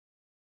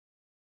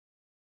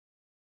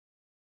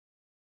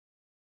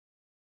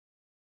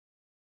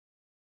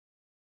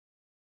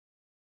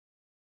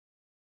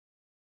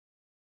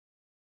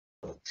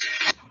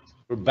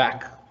We're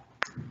back.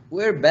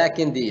 We're back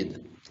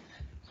indeed.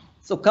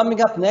 So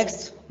coming up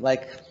next,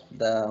 like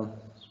the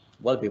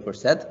wallpaper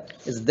said,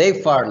 is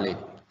Dave Farley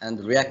and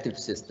reactive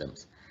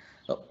systems.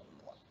 So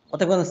what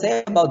I'm going to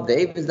say about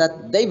Dave is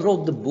that Dave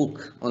wrote the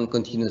book on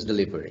continuous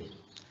delivery.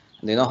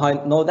 And you know how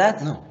I know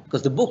that? No.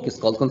 Because the book is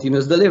called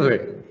Continuous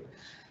Delivery.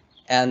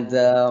 And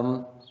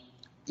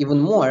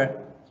even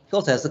more, he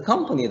also has a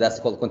company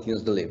that's called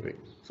Continuous Delivery.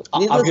 So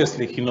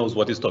obviously, he knows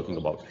what he's talking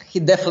about. He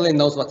definitely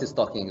knows what he's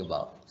talking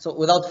about. So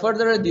without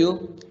further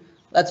ado,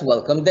 let's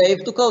welcome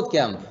Dave to Code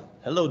Camp.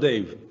 Hello,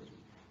 Dave.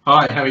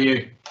 Hi, how are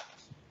you?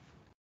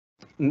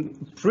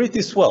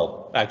 Pretty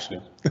swell,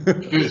 actually.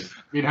 Good.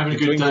 Been having a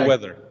good day. The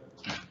weather.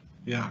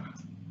 Yeah.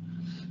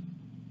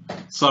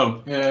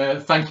 So,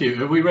 thank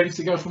you. Are we ready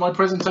to go for my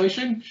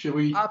presentation? Shall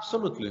we?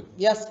 Absolutely.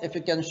 Yes, if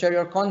you can share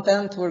your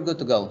content, we're good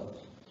to go.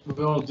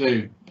 We all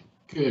do.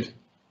 Good.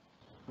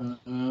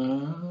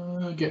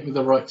 Get me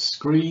the right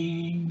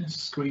screen.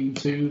 Screen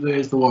 2,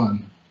 there's the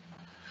one.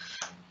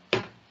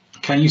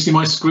 Can you see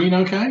my screen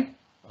okay?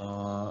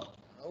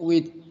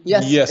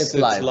 Yes, it's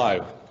live.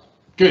 live.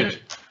 Good.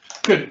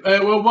 Good.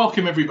 Well,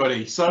 welcome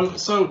everybody. So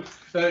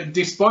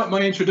despite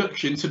my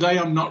introduction, today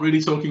I'm not really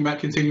talking about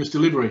continuous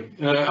delivery.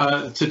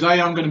 Today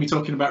I'm going to be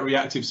talking about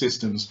reactive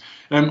systems.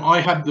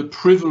 I had the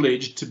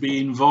privilege to be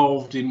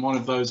involved in one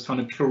of those kind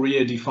of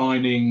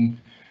career-defining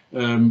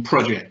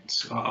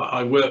projects.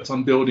 I worked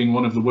on building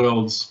one of the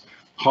world's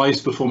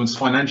highest performance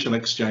financial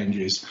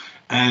exchanges.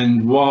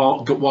 And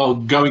while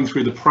going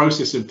through the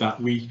process of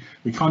that, we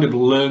kind of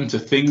learned a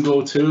thing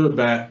or two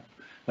about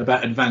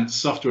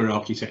advanced software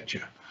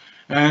architecture.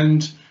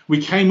 And we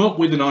came up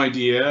with an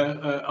idea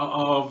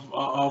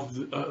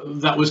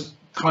that was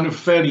kind of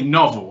fairly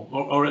novel,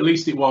 or at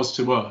least it was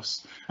to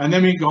us. And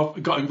then we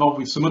got involved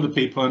with some other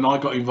people, and I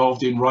got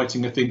involved in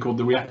writing a thing called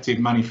the Reactive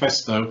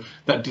Manifesto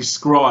that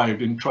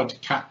described and tried to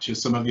capture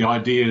some of the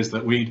ideas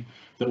that we'd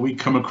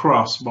come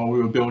across while we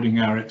were building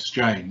our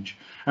exchange.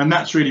 And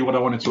that's really what I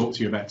want to talk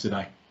to you about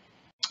today.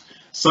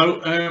 So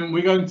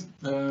we're going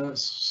to,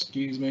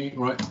 excuse me,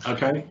 right,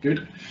 okay,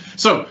 good.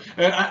 So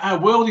our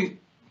world is,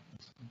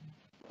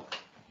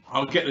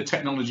 I'll get the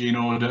technology in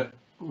order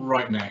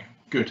right now,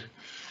 good.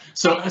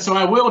 So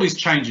our world is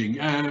changing.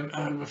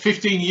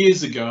 15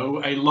 years ago,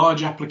 a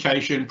large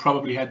application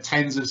probably had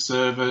tens of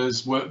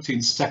servers, worked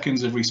in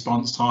seconds of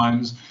response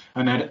times,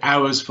 and had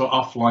hours for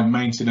offline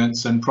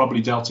maintenance, and probably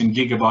dealt in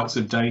gigabytes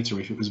of data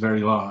if it was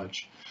very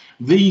large.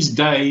 These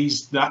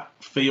days, that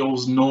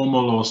feels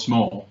normal or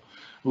small.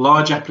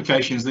 Large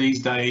applications these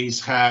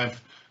days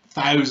have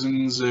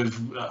thousands of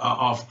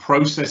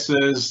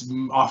processors,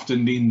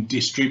 often in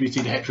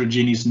distributed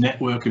heterogeneous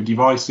network of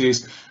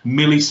devices,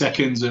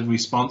 milliseconds of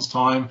response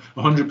time,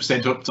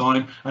 100%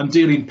 uptime, and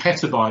deal in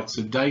petabytes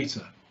of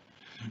data.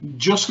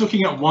 Just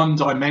looking at one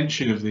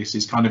dimension of this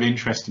is kind of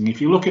interesting. If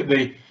you look at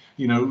the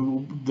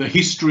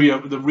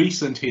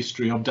recent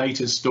history of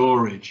data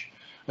storage,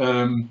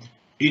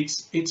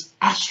 it's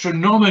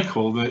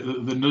astronomical,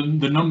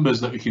 the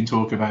numbers that we can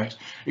talk about.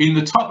 In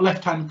the top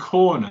left-hand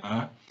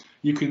corner,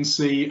 you can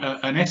see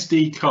an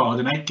SD card,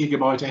 an 8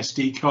 GB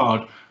SD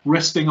card,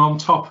 resting on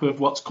top of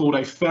what's called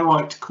a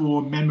ferrite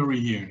core memory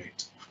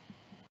unit.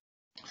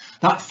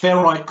 That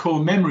ferrite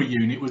core memory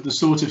unit was the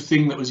sort of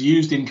thing that was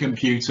used in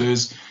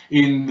computers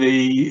in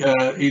the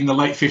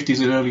late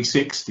 50s and early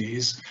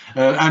 60s,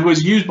 and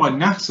was used by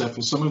NASA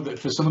for some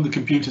of the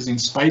computers in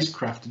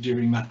spacecraft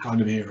during that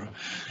kind of era.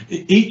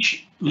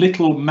 Each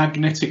little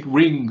magnetic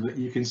ring that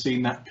you can see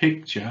in that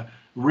picture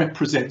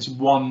represents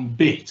 1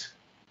 bit.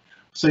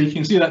 So you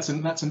can see that's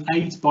an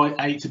 8 by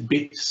 8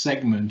 bit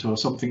segment or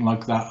something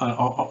like that,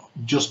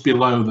 just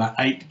below that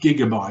 8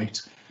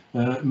 GB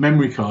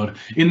memory card.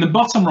 In the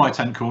bottom right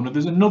hand corner,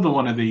 there's another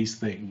one of these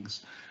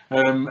things,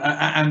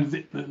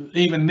 and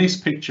even this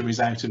picture is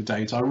out of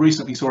date. I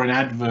recently saw an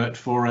advert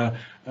for an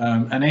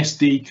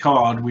SD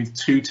card with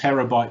 2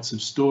 terabytes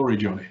of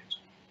storage on it.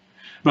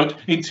 But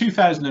in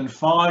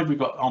 2005, we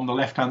got, on the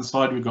left hand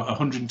side, we've got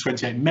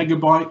 128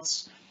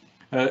 megabytes.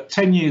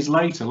 10 years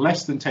later,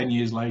 less than 10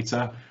 years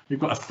later, we've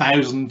got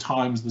 1,000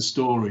 times the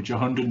storage,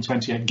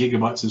 128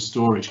 gigabytes of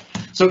storage.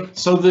 So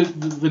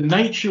the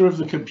nature of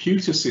the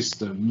computer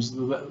systems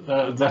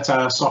that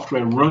our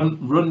software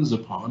runs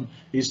upon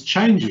is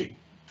changing.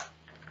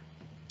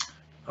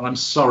 And I'm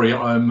sorry,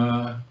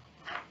 go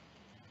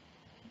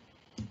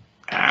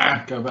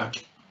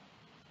back.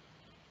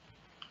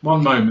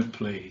 One moment,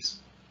 please.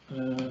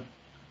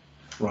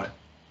 Right,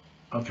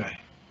 okay.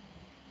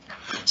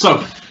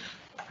 So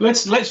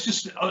let's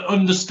just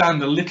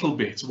understand a little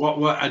bit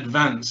what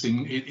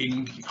advancing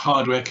in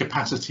hardware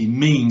capacity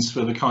means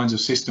for the kinds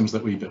of systems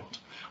that we build.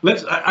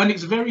 And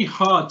it's very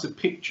hard to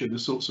picture the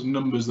sorts of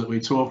numbers that we're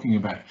talking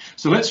about.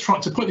 So let's try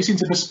to put this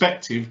into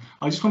perspective.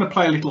 I just want to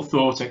play a little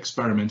thought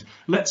experiment.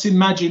 Let's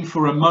imagine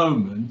for a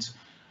moment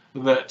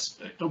that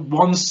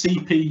 1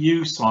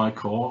 CPU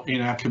cycle in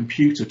our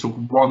computer took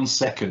 1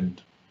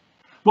 second.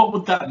 What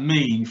would that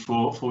mean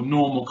for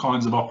normal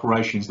kinds of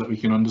operations that we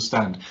can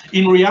understand?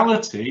 In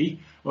reality,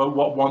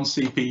 what one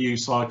CPU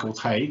cycle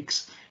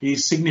takes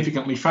is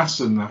significantly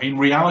faster than that. In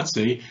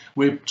reality,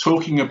 we're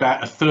talking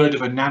about a third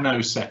of a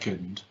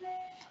nanosecond.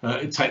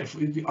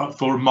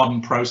 For a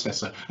modern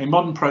processor. A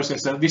modern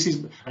processor, this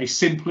is a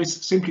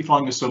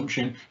simplifying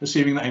assumption,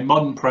 assuming that a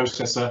modern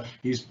processor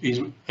is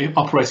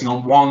operating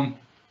on one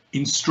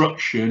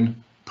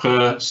instruction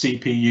per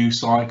CPU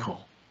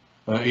cycle.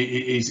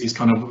 Is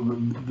kind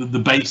of the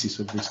basis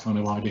of this kind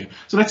of idea.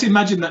 So let's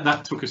imagine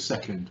that took a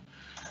second.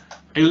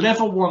 A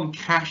level 1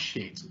 cache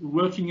hit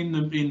working in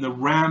the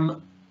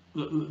RAM,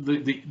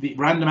 the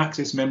random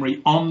access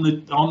memory on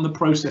the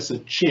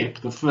processor chip,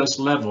 the first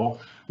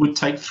level, would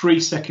take 3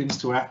 seconds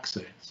to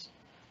access.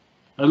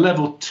 A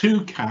level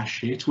 2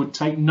 cache hit would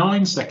take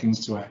 9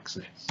 seconds to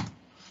access.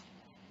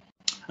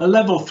 A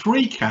level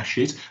 3 cache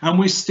hit, and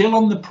we're still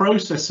on the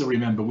processor,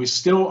 remember, we're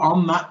still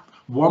on that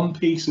one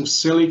piece of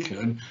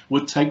silicon,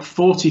 would take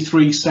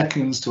 43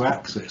 seconds to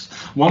access.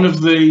 One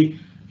of the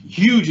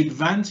huge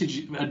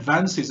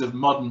advances of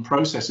modern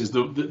processors,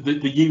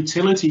 the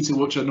utility to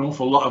which an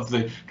awful lot of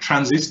the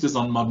transistors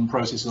on modern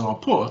processors are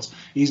put,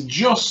 is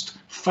just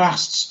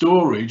fast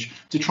storage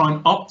to try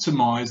and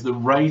optimize the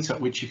rate at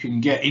which you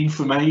can get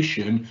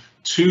information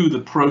to the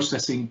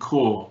processing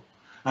core.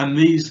 And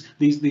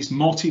these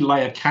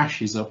multi-layer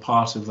caches are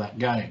part of that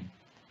game.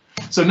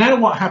 So now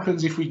what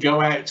happens if we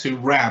go out to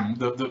RAM,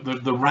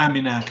 the RAM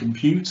in our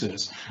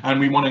computers, and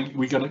we want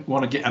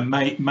to get a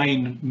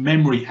main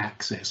memory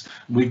access?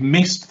 We've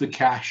missed the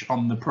cache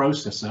on the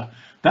processor.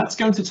 That's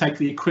going to take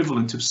the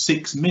equivalent of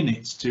 6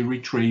 minutes to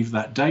retrieve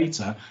that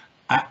data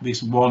at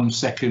this 1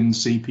 second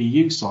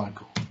CPU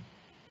cycle.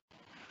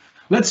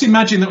 Let's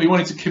imagine that we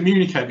wanted to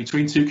communicate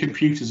between two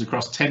computers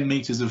across 10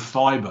 meters of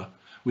fiber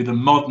with a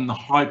modern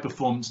high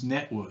performance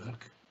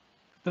network.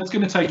 That's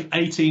going to take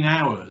 18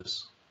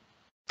 hours.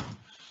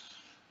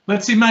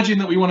 Let's imagine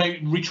that we want to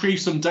retrieve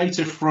some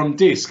data from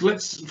disk.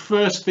 Let's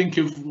first think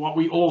of what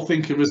we all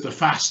think of as the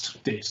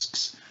fast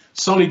disks.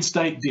 Solid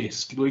state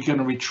disk. We're going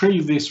to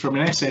retrieve this from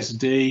an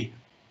SSD. It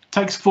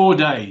takes 4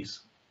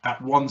 days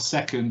at 1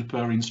 second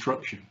per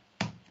instruction.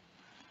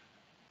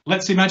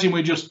 Let's imagine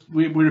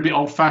we're a bit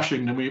old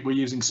fashioned and we're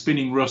using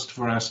spinning rust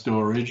for our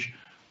storage.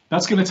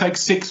 That's going to take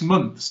 6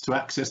 months to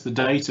access the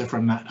data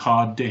from that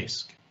hard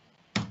disk.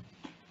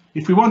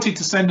 If we wanted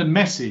to send a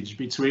message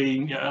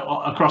between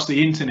across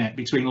the internet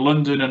between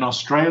London and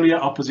Australia,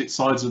 opposite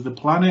sides of the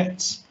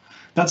planet,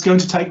 that's going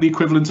to take the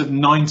equivalent of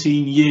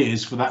 19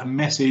 years for that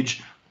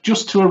message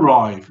just to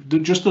arrive.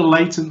 Just the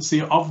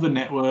latency of the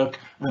network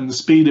and the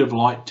speed of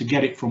light to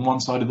get it from one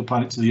side of the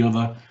planet to the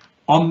other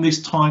on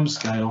this time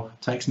scale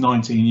takes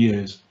 19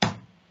 years.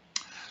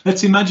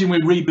 Let's imagine we're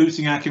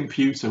rebooting our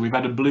computer. We've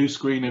had a blue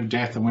screen of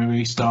death and we're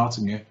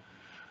restarting it.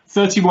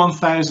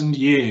 31,000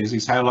 years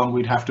is how long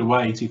we'd have to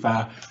wait if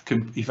our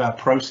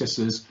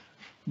processors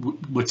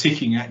were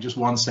ticking at just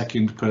 1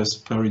 second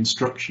per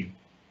instruction.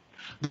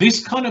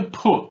 This kind of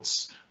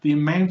puts the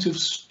amount of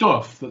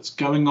stuff that's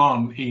going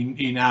on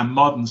in our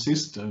modern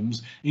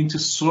systems into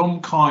some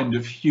kind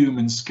of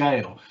human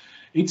scale.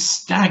 It's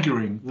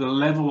staggering, the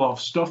level of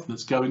stuff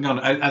that's going on.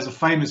 As a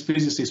famous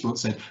physicist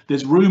once said,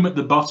 there's room at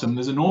the bottom.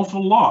 There's an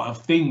awful lot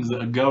of things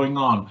that are going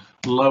on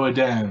lower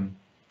down.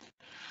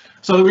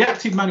 So the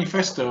Reactive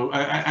Manifesto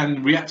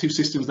and reactive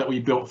systems that we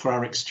built for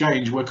our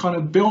exchange were kind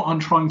of built on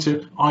trying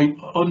to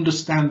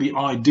understand the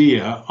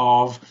idea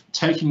of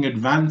taking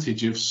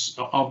advantage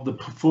of the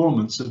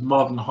performance of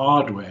modern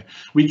hardware.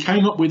 We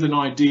came up with an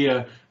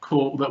idea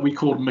that we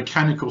called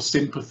mechanical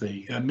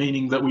sympathy,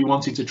 meaning that we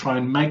wanted to try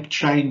and make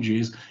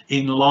changes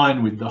in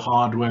line with the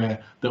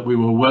hardware that we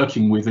were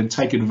working with and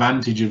take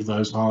advantage of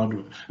those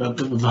hardware.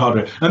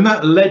 And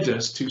that led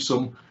us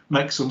to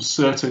make some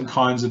certain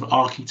kinds of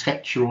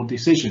architectural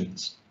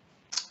decisions.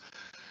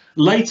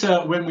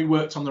 Later, when we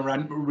worked on the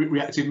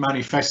Reactive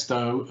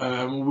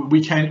Manifesto,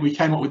 we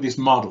came up with this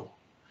model.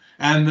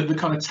 And the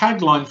kind of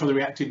tagline for the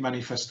Reactive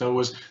Manifesto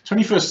was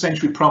 21st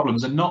century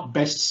problems are not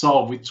best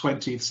solved with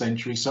 20th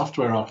century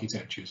software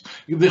architectures.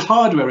 The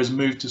hardware has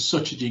moved to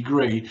such a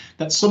degree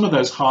that some of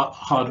those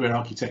those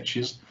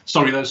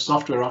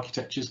software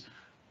architectures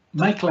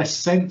make less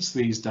sense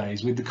these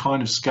days with the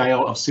kind of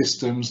scale of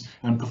systems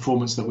and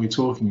performance that we're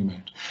talking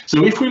about.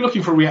 So if we're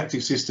looking for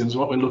reactive systems,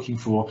 what we're looking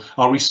for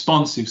are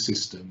responsive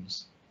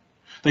systems.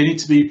 They need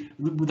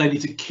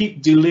to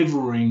keep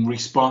delivering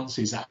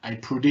responses at a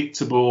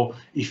predictable,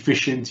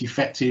 efficient,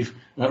 effective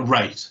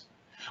rate.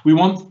 We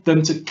want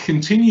them to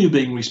continue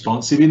being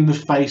responsive in the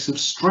face of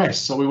stress.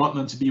 So we want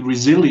them to be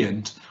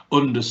resilient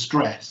under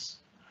stress.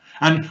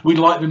 And we'd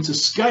like them to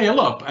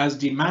scale up as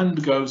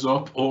demand goes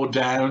up or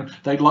down.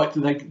 We're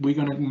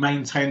going to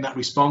maintain that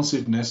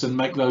responsiveness and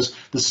make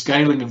the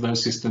scaling of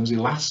those systems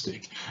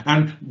elastic.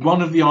 And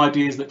one of the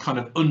ideas that kind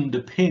of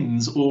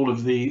underpins all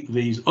of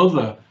these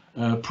other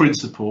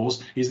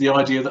principles is the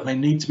idea that they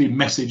need to be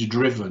message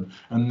driven,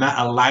 and that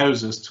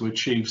allows us to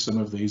achieve some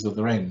of these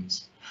other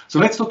ends. So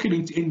let's look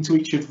into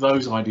each of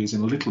those ideas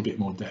in a little bit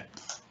more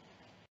depth.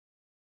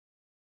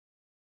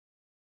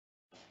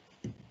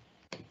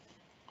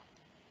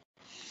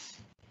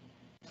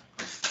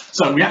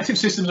 So reactive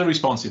systems are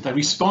responsive. They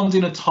respond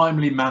in a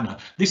timely manner.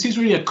 This is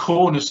really a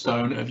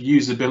cornerstone of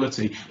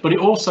usability, but it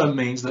also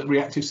means that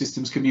reactive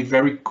systems can be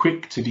very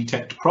quick to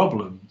detect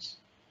problems.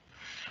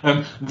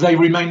 They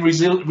remain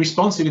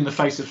responsive in the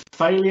face of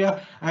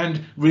failure, and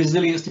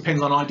resilience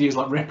depends on ideas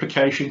like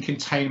replication,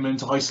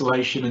 containment,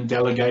 isolation, and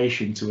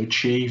delegation to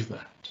achieve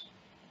that.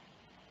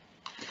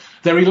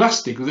 They're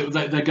elastic.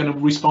 They're going to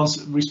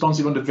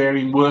responsive under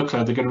varying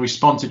workload. They're going to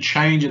respond to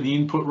change in the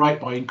input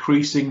rate by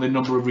increasing the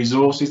number of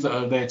resources that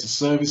are there to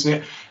service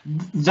it.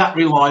 That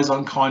relies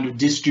on kind of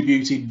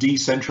distributed,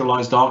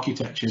 decentralized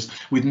architectures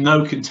with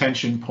no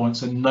contention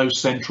points and no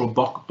central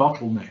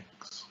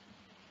bottlenecks.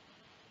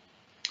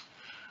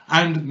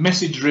 And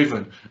message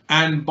driven,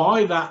 and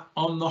by that,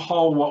 on the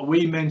whole, what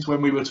we meant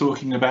when we were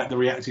talking about the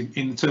reactive,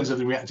 in terms of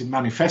the Reactive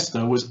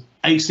Manifesto, was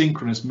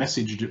asynchronous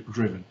message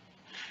driven.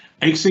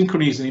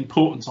 Asynchrony is an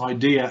important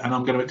idea, and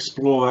I'm going to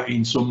explore that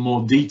in some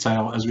more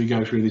detail as we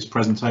go through this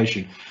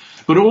presentation.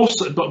 But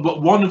also,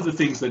 but one of the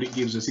things that it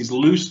gives us is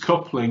loose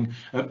coupling,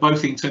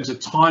 both in terms of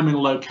time and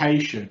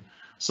location.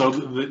 So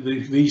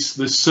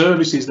the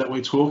services that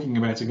we're talking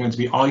about are going to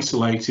be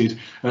isolated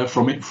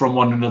from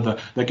one another.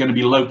 They're going to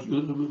be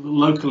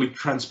locally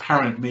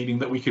transparent, meaning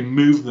that we can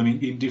move them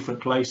in different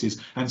places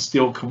and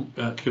still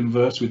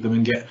converse with them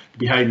and get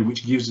behavior,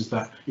 which gives us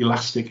that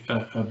elastic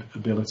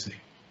ability.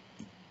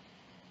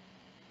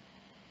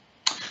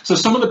 So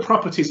some of the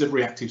properties of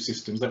reactive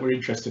systems that we're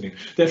interested in: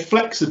 they're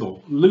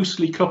flexible,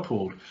 loosely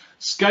coupled,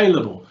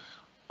 scalable.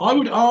 I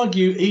would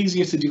argue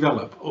easier to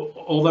develop,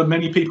 although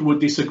many people would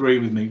disagree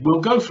with me.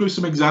 We'll go through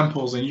some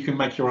examples and you can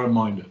make your own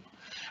mind up.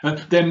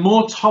 They're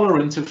more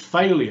tolerant of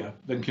failure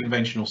than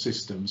conventional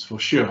systems, for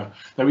sure.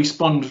 They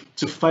respond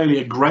to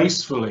failure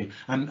gracefully,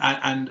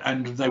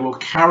 and they will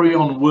carry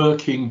on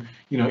working,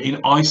 you know, in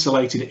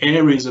isolated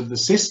areas of the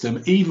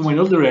system, even when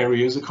other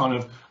areas are kind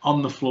of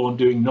on the floor and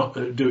doing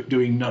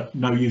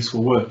no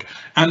useful work.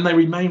 And they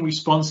remain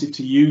responsive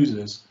to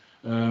users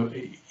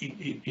in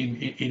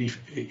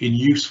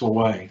useful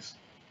ways.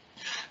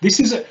 This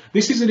is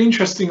an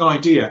interesting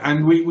idea,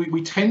 and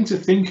we tend to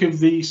think of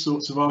these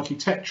sorts of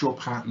architectural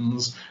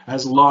patterns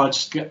as large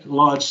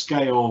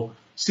scale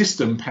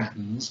system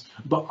patterns,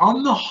 but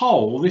on the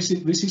whole, this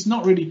is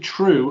not really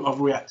true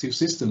of reactive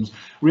systems.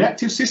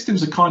 Reactive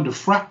systems are kind of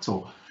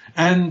fractal,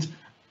 and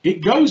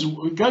it goes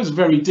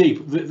very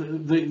deep.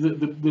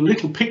 The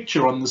little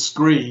picture on the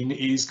screen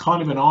is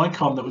kind of an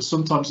icon that was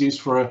sometimes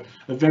used for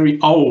a very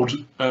old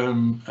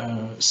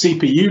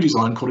CPU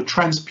design called a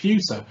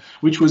transputer,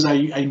 which was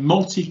a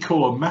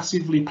multi-core,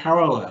 massively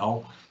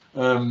parallel,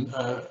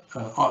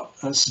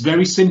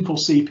 very simple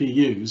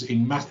CPUs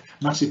in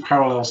massive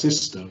parallel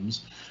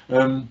systems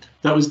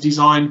that was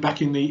designed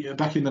back in the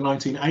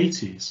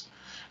 1980s.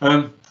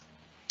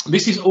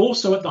 This is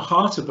also at the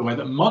heart of the way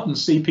that modern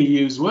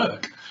CPUs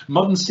work.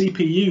 Modern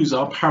CPUs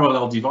are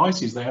parallel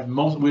devices. They have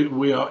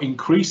we are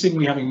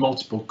increasingly having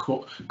multiple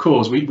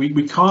cores.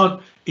 We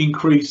can't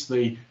increase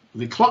the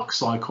clock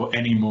cycle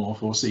anymore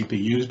for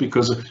CPUs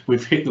because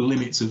we've hit the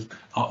limits of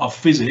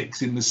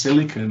physics in the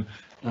silicon,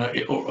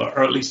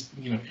 or at least,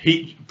 you know,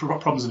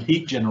 problems of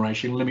heat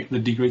generation limit the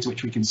degree to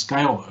which we can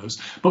scale those.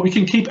 But we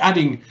can keep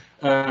adding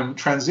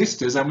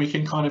transistors, and we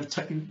can kind of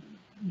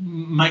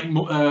make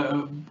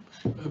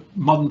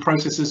modern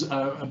processors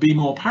be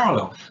more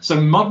parallel. So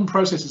modern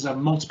processors have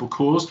multiple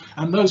cores,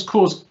 and those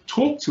cores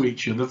talk to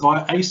each other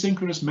via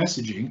asynchronous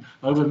messaging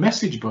over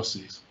message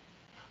buses.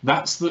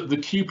 That's the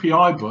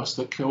QPI bus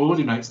that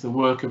coordinates the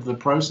work of the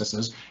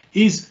processors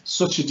is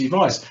such a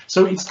device.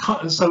 So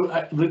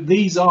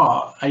these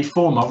are a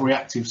form of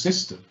reactive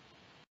system.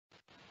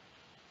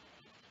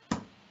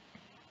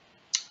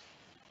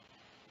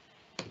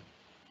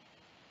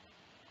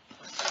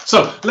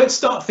 So let's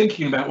start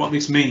thinking about what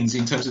this means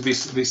in terms of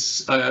this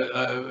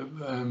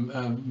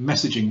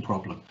messaging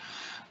problem.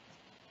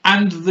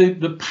 And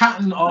the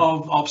pattern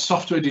of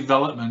software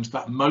development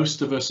that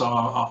most of us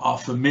are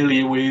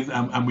familiar with,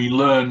 and we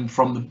learn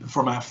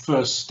from our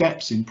first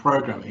steps in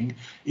programming,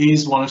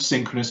 is one of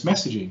synchronous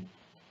messaging.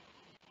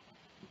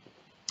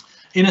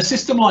 In a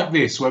system like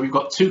this, where we've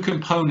got two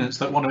components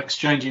that want to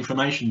exchange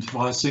information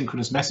via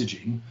synchronous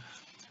messaging,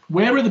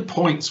 where are the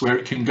points where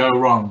it can go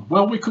wrong?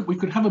 Well, we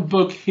could have a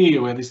bug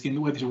here where this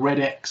red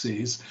X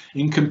is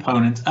in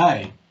component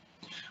A.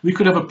 We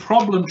could have a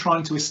problem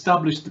trying to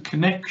establish the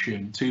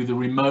connection to the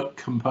remote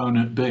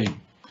component B.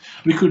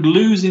 We could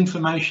lose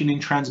information in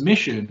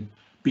transmission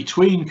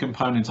between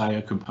component A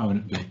and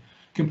component B.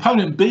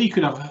 Component B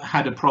could have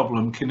had a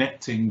problem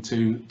connecting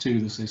to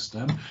the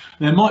system.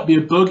 There might be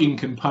a bug in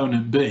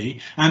component B,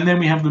 and then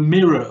we have the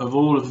mirror of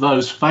all of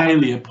those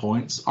failure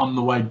points on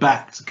the way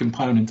back to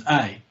component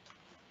A.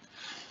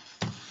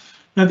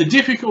 Now, the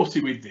difficulty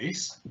with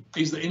this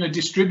is that in a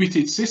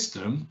distributed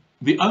system,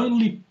 the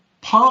only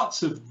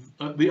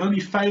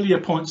failure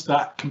points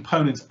that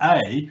component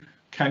A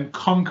can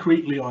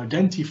concretely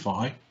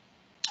identify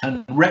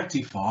and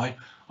rectify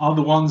are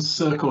the ones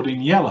circled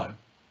in yellow.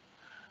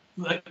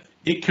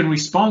 it can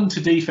respond to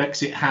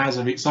defects it has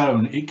of its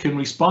own. It can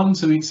respond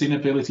to its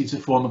inability to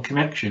form a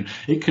connection.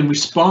 It can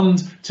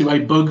respond to a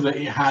bug that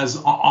it has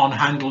on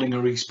handling a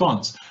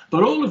response.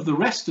 But all of the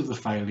rest of the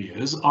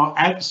failures are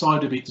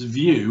outside of its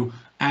view,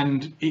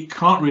 and it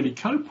can't really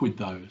cope with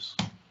those.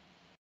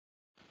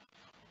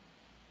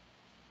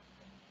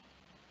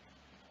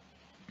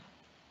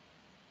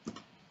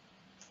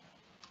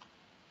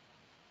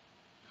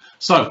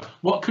 So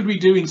what could we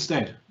do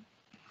instead?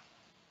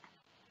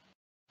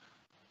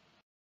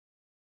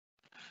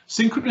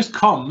 Synchronous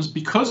comms,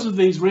 because of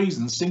these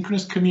reasons,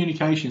 synchronous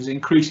communications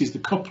increases the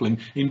coupling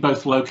in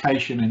both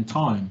location and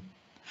time.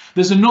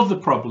 There's another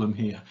problem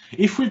here.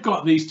 If we've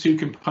got these two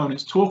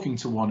components talking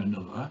to one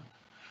another,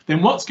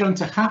 then what's going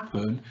to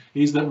happen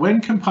is that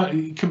when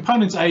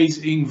component A is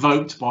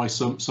invoked by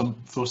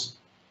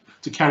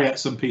to carry out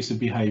some piece of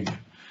behavior,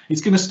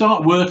 it's going to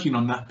start working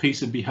on that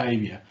piece of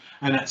behavior.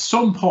 And at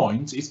some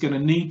point, it's going to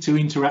need to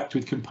interact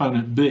with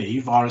component B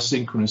via a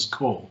synchronous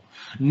call.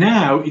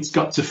 Now it's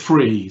got to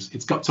freeze.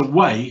 It's got to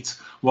wait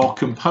while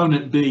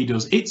component B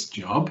does its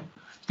job.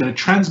 It's going to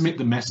transmit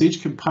the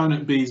message.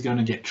 Component B is going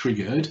to get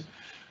triggered.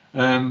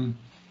 And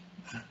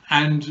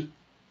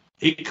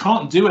it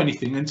can't do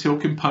anything until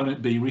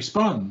component B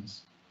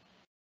responds.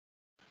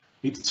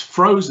 It's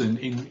frozen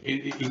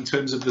in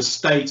terms of the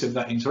state of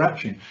that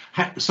interaction.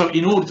 So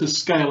in order to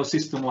scale a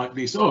system like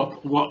this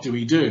up, what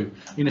do?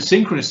 In a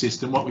synchronous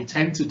system, what we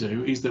tend to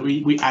do is that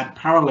we add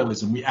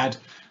parallelism. We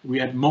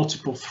add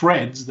multiple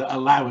threads that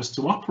allow us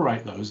to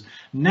operate those.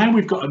 Now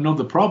we've got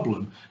another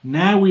problem.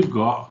 Now we've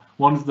got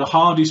one of the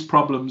hardest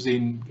problems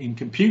in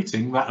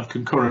computing, that of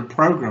concurrent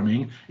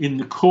programming, in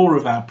the core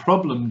of our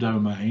problem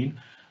domain,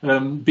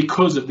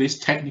 because of this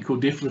technical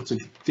difficulty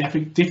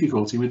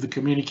with the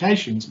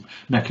communications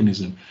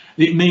mechanism.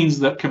 It means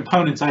that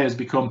component A has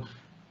become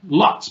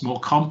lots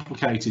more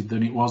complicated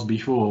than it was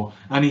before,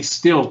 and is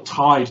still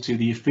tied to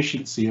the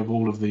efficiency of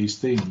all of these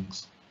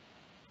things.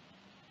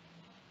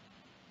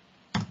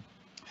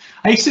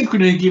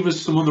 Asynchrony gives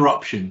us some other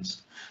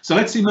options. So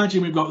let's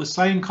imagine we've got the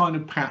same kind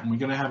of pattern. We're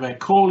going to have a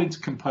call into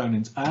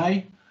component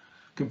A.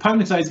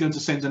 Component A is going to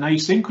send an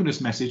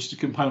asynchronous message to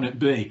component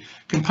B.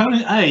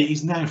 Component A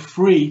is now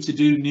free to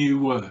do new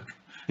work.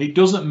 It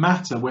doesn't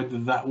matter whether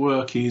that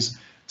work is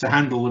to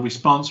handle the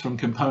response from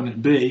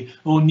component B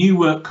or new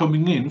work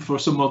coming in for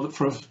some other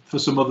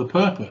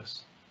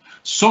purpose.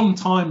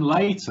 Sometime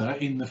later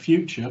in the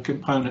future,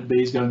 component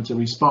B is going to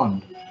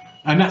respond,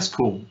 and that's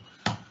cool.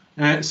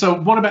 So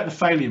what about the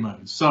failure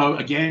modes? So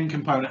again,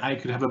 component A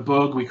could have a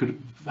bug. We could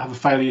have a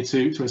failure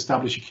to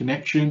establish a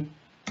connection.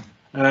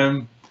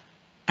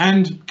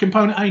 And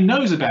component A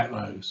knows about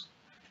those.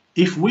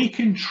 If we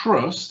can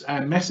trust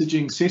our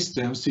messaging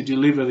systems to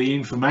deliver the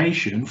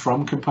information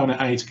from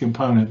component A to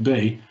component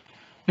B,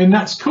 then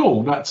that's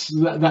cool.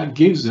 That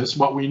gives us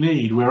what we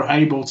need. We're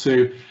able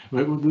to,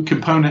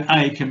 component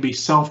A can be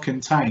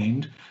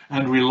self-contained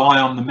and rely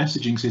on the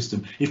messaging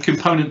system. If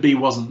component B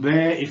wasn't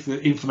there, if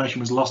the information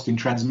was lost in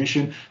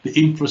transmission, the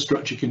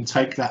infrastructure can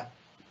take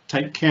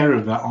care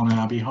of that on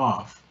our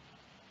behalf.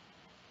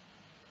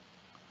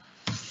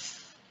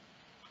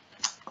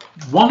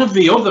 One of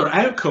the other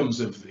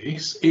outcomes of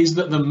this is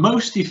that the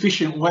most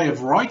efficient way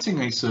of writing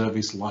a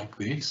service like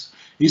this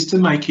is to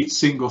make it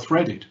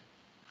single-threaded.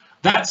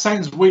 That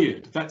sounds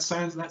weird. That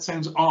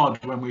sounds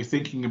odd when we're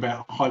thinking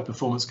about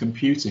high-performance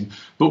computing.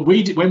 But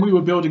when we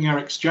were building our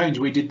exchange,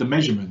 we did the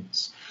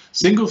measurements.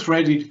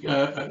 Single-threaded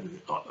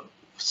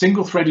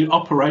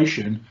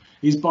operation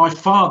is by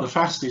far the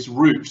fastest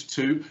route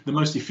to the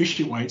most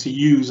efficient way to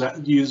use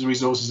the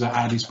resources at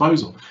our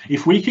disposal.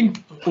 If we can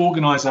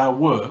organize our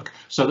work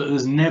so that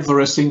there's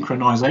never a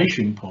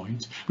synchronization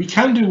point, we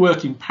can do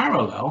work in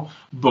parallel,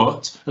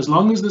 but as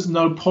long as there's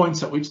no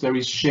point at which there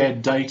is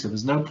shared data,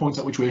 there's no point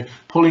at which we're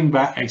pulling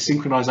back a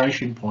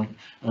synchronization point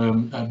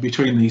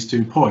between these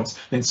 2 points,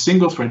 then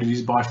single-threaded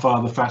is by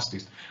far the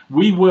fastest.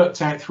 We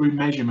worked out through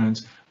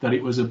measurement that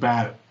it was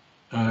about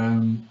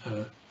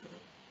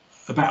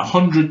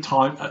 100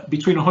 times,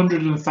 between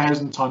 100 and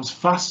 1,000 times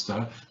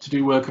faster to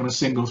do work on a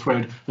single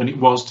thread than it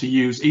was to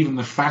use even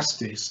the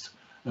fastest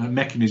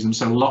mechanism,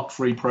 so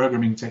lock-free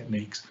programming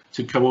techniques,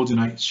 to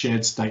coordinate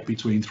shared state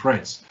between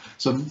threads.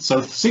 So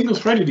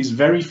single-threaded is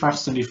very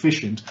fast and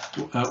efficient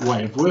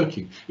way of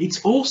working. It's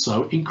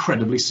also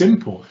incredibly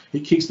simple.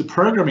 It keeps the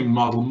programming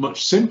model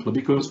much simpler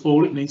because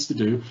all it needs to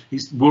do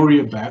is worry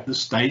about the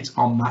state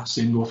on that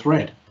single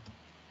thread.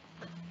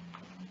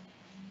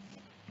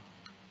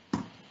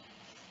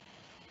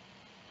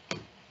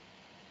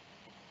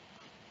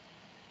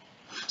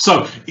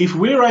 So if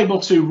we're able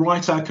to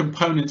write our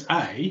component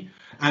A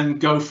and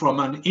go from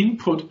an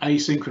input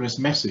asynchronous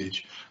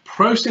message,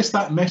 process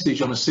that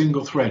message on a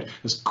single thread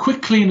as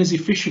quickly and as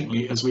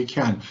efficiently as we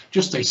can,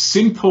 just a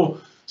simple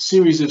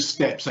series of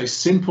steps, a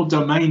simple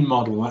domain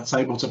model that's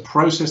able to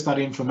process that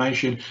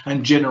information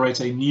and generate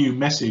a new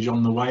message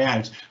on the way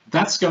out,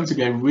 that's going to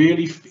be a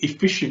really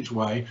efficient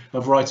way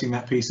of writing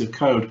that piece of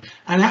code,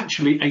 and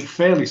actually a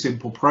fairly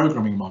simple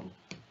programming model.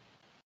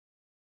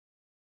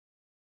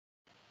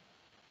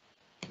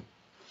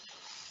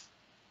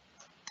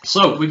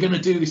 So we're going to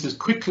do this as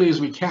quickly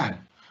as we can.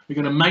 We're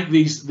going to make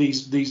these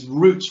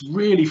routes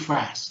really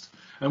fast,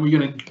 and we're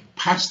going to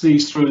pass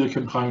these through the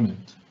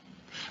component.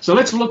 So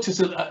let's look at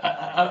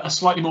a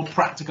slightly more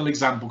practical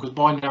example, because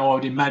by now I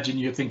would imagine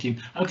you're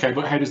thinking, okay,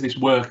 but how does this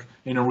work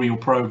in a real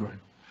program?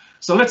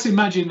 So let's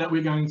imagine that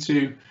we're going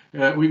to,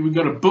 we've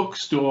got a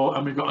bookstore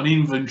and we've got an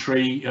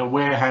inventory, a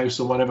warehouse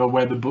or whatever,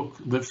 where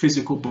the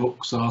physical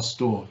books are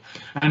stored.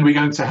 And we're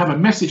going to have a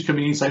message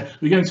coming in saying,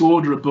 we're going to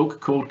order a book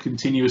called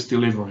continuous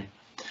delivery.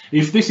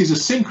 If this is a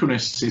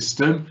synchronous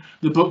system,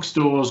 the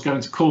bookstore is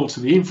going to call to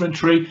the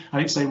inventory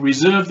and it's say,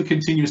 reserve the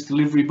continuous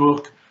delivery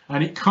book,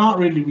 and it can't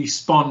really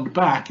respond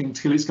back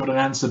until it's got an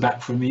answer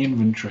back from the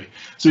inventory.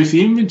 So if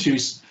the inventory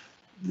is,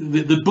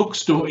 the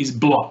bookstore is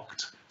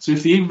blocked. So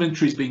if the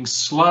inventory is being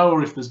slow,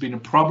 or if there's been a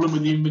problem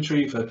with the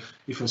inventory,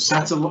 if a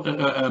satellite,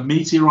 a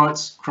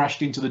meteorite's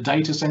crashed into the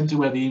data center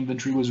where the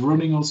inventory was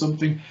running or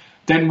something,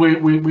 then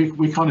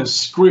we're kind of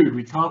screwed.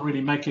 We can't really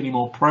make any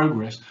more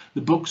progress.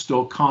 The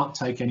bookstore can't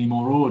take any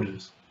more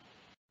orders.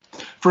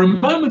 For a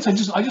moment, I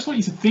just want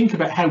you to think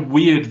about how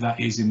weird that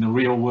is in the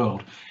real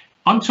world.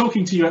 I'm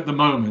talking to you at the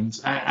moment,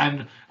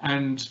 and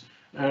I'm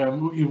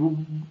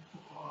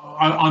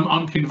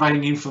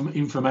conveying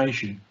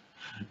information.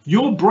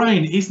 Your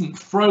brain isn't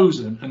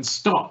frozen and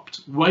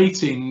stopped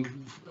waiting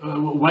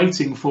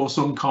for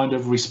some kind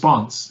of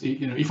response.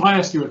 You know, if I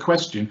ask you a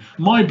question,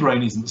 my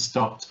brain isn't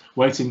stopped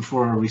waiting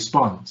for a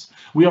response.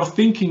 We are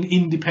thinking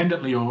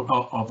independently of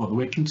other.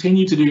 We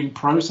continue to do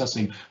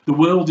processing. The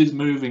world is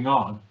moving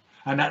on,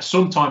 and at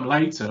some time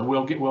later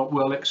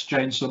we'll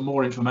exchange some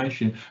more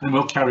information and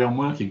we'll carry on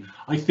working.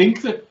 I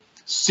think that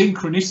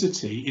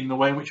synchronicity, in the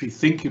way in which we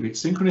think of it,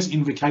 synchronous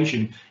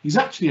invocation, is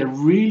actually a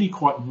really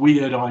quite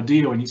weird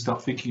idea when you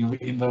start thinking of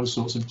it in those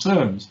sorts of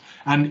terms,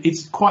 and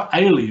it's quite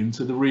alien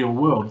to the real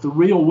world. The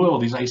real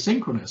world is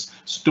asynchronous.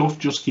 Stuff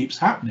just keeps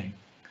happening.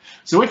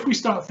 So if we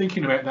start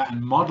thinking about that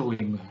and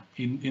modeling that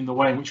in the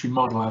way in which we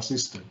model our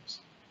systems,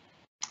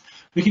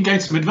 we can gain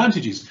some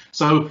advantages.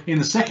 So in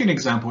the second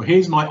example,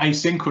 here's my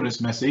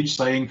asynchronous message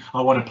saying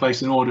I want to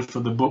place an order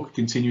for the book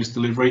continuous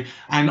delivery,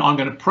 and I'm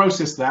going to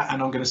process that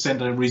and I'm going to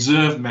send a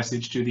reserved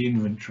message to the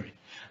inventory.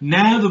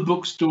 Now the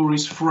bookstore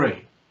is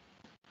free.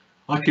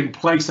 I can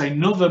place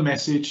another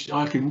message,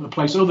 I can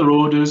place other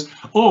orders,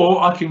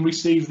 or I can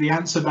receive the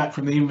answer back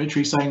from the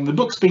inventory saying the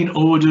book's been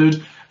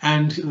ordered,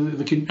 and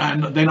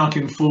then I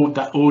can forward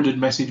that ordered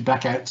message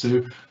back out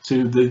to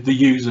the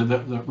user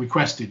that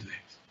requested this.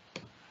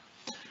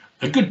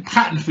 A good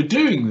pattern for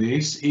doing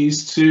this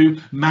is to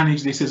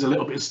manage this as a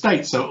little bit of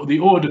state. So the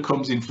order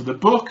comes in for the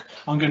book.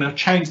 I'm going to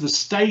change the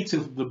state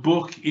of the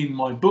book in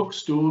my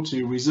bookstore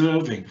to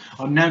reserving.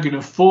 I'm now going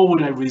to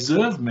forward a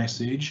reserve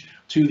message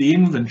to the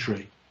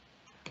inventory.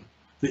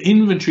 The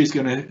inventory is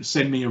going to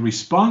send me a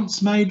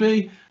response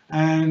maybe,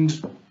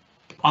 and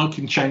I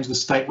can change the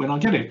state when I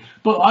get it.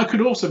 But I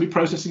could also be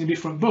processing a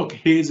different book.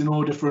 Here's an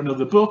order for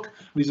another book,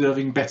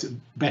 reserving better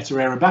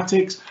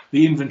aerobatics.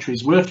 The inventory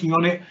is working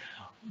on it.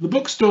 The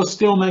bookstore's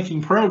still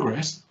making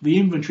progress. The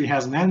inventory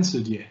hasn't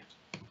answered yet.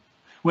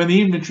 When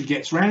the inventory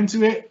gets round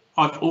to it,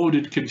 I've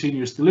ordered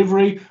continuous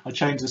delivery. I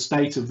change the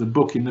state of the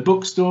book in the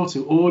bookstore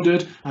to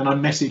ordered, and I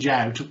message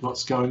out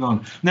what's going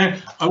on. Now,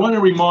 I want to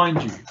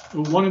remind you,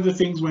 one of the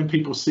things when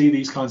people see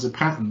these kinds of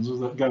patterns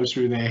that go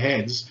through their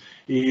heads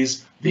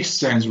is, this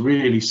sounds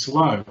really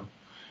slow.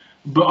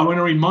 But I want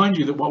to remind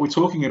you that what we're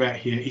talking about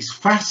here is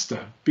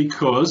faster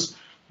because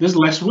there's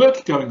less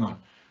work going on.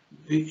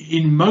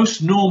 In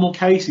most normal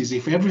cases,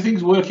 if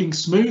everything's working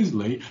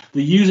smoothly,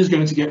 the user is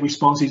going to get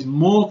responses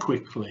more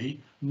quickly,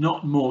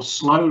 not more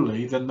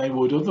slowly than they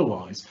would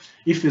otherwise.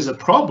 If there's a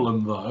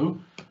problem, though,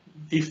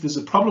 if there's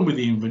a problem with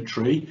the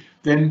inventory,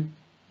 then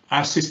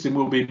our system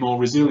will be more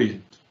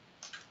resilient.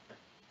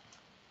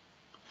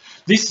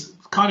 This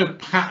kind of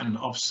pattern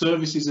of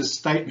services as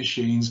state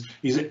machines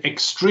is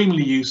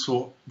extremely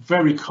useful,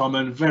 very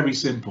common, very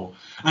simple,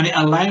 and it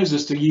allows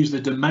us to use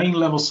the domain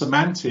level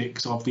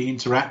semantics of the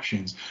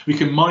interactions. We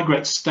can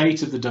migrate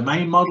state of the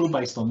domain model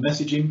based on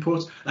message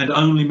input and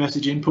only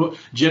message input,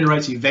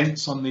 generate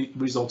events on the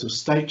result of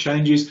state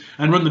changes,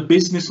 and run the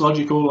business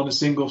logic all on a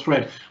single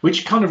thread,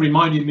 which kind of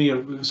reminded me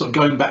of sort of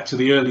going back to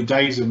the early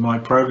days of my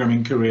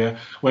programming career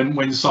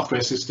when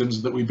software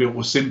systems that we built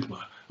were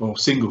simpler, or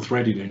single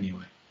threaded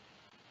anyway.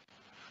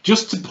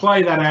 Just to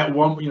play that out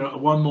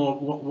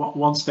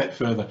one step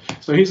further.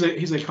 So here's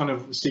a kind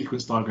of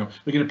sequence diagram.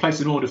 We're going to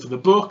place an order for the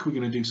book. We're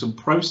going to do some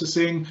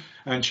processing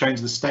and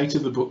change the state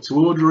of the book to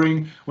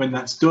ordering. When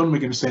that's done, we're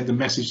going to send a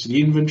message to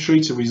the inventory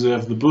to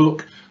reserve the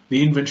book.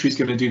 The inventory is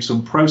going to do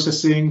some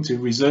processing to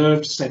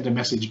reserved, send a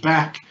message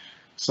back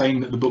saying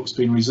that the book's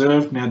been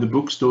reserved. Now the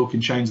bookstore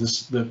can change the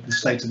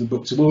state of the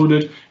book to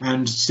ordered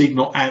and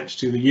signal out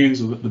to the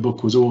user that the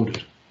book was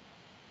ordered.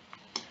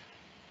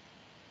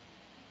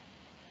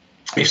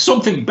 If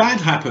something bad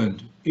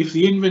happened, if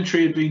the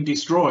inventory had been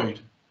destroyed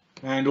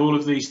and all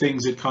of these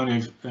things had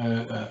kind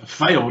of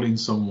failed in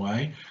some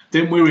way,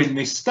 then we're in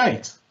this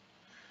state.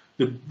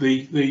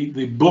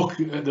 the book,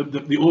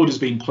 the order's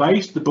been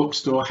placed. The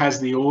bookstore has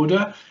the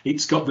order.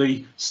 It's got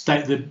the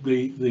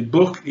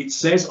book. It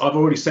says I've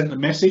already sent the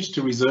message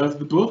to reserve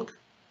the book.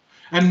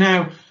 And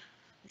now,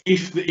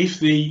 if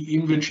the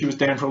inventory was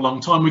down for a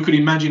long time, we could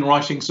imagine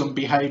writing some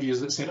behaviours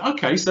that said,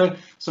 okay, so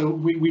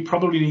we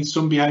probably need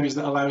some behaviours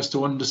that allow us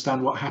to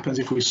understand what happens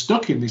if we're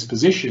stuck in this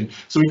position.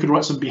 So we could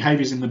write some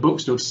behaviours in the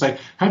bookstore to say,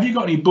 have you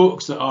got any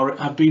books that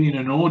have been in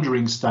an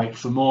ordering state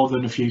for more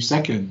than a few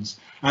seconds?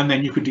 And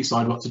then you could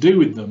decide what to do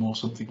with them or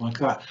something like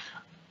that.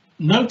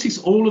 Notice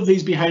all of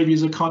these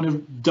behaviours are kind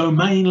of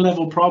domain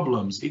level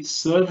problems. It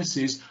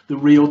services the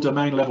real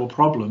domain level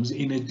problems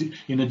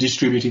in a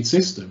distributed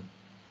system.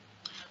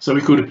 So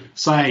we could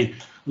say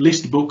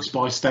list books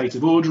by state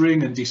of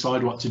ordering and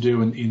decide what to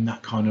do in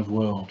that kind of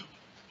world.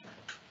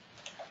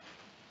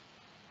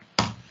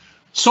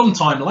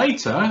 Sometime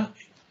later,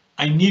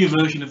 a new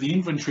version of the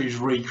inventory is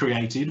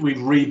recreated.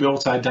 We've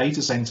rebuilt our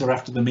data center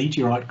after the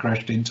meteorite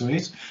crashed into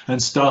it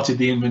and started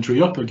the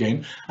inventory up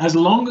again. As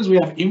long as we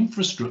have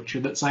infrastructure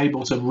that's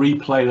able to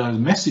replay those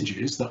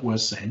messages that were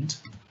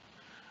sent,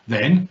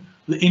 then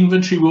the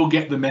inventory will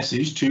get the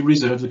message to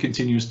reserve the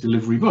continuous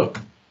delivery book.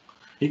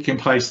 It can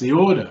place the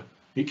order,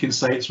 it can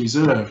say it's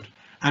reserved.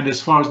 And as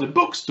far as the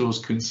bookstore is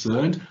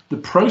concerned, the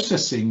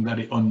processing that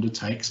it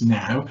undertakes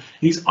now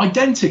is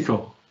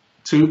identical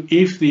to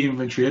if the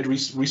inventory had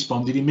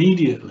responded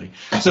immediately.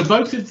 So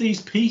both of these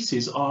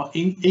pieces are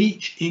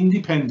each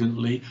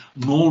independently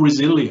more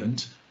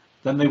resilient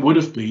than they would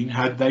have been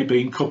had they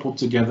been coupled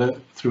together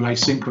through a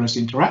synchronous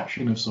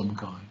interaction of some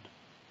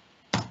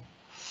kind.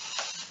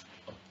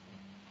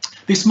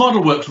 This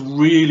model works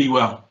really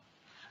well.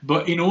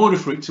 But in order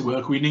for it to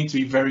work, we need to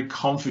be very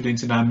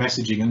confident in our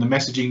messaging, and the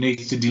messaging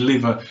needs to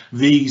deliver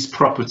these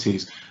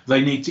properties.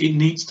 It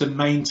needs to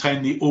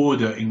maintain the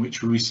order in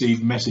which we receive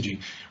messaging.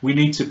 We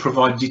need to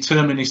provide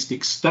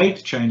deterministic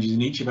state changes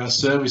in each of our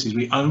services.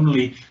 We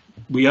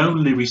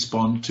only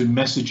respond to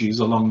messages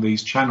along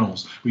these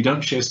channels. We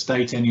don't share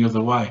state any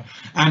other way.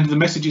 And the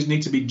messages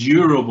need to be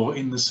durable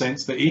in the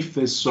sense that if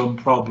there's some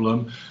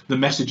problem, the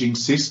messaging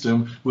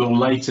system will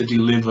later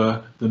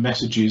deliver the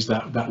messages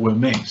that were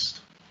missed.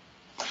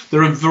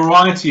 There are a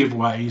variety of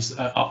ways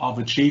of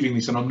achieving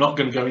this, and I'm not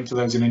going to go into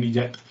those in any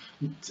depth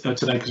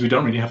today because we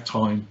don't really have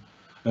time.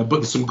 But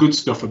there's some good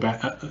stuff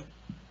about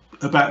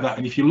that.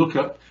 And if you look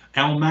at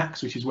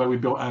LMAX, which is where we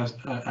built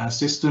our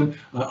system,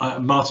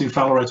 Martin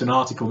Fowler wrote an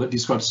article that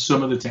describes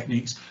some of the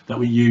techniques that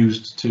we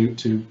used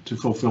to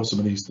fulfill some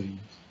of these things.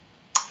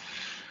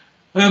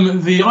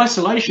 The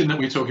isolation that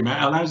we're talking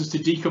about allows us to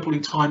decouple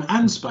in time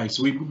and space.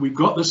 We've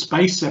got the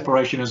space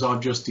separation, as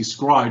I've just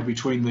described,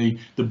 between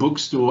the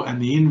bookstore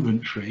and the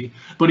inventory,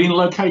 but in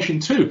location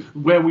 2,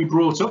 where we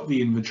brought up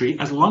the inventory,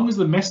 as long as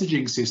the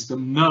messaging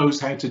system knows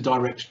how to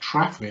direct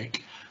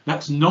traffic,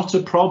 that's not a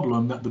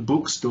problem that the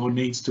bookstore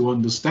needs to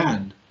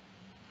understand.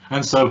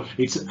 And so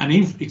it's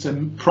a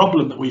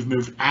problem that we've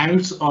moved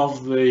out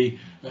of the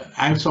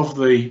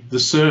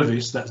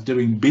service that's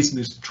doing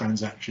business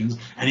transactions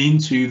and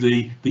into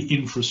the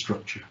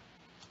infrastructure.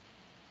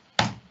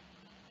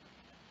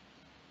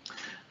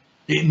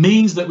 It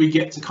means that we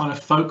get to kind of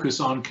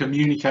focus on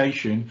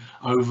communication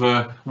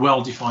over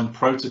well-defined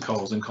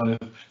protocols and kind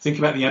of think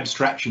about the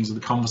abstractions of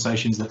the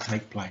conversations that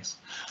take place.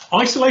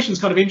 Isolation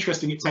is kind of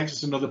interesting. It takes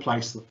us another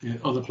place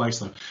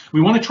though. We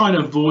want to try and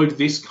avoid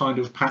this kind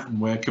of pattern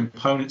where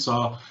components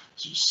are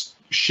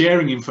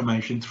sharing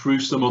information through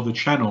some other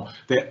channel.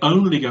 They're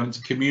only going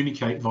to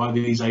communicate via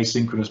these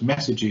asynchronous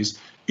messages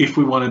if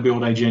we want to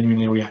build a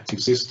genuinely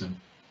reactive system.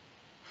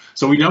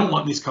 So we don't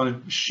want this kind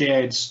of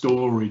shared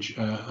storage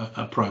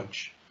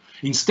approach.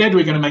 Instead,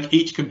 we're going to make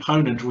each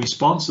component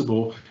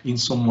responsible in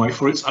some way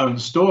for its own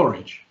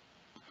storage.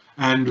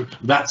 And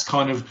that's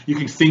kind of, you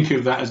can think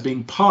of that as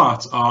being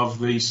part of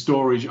the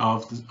storage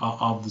of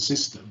the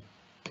system.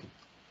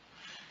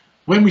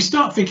 When we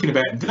start thinking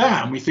about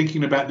that and we're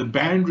thinking about the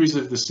boundaries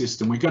of the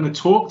system, we're going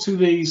to talk to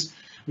these,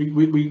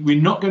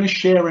 we're not going to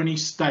share any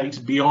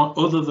state beyond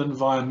other than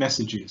via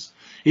messages.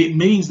 It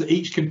means that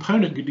each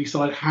component can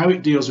decide how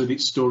it deals with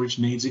its storage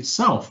needs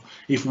itself.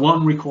 If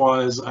one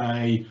requires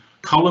a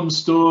column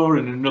store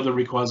and another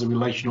requires a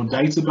relational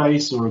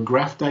database or a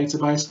graph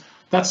database,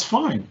 that's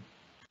fine.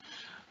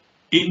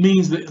 It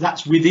means that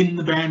that's within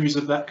the boundaries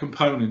of that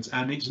component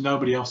and it's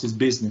nobody else's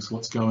business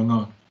what's going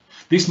on.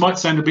 This might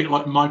sound a bit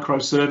like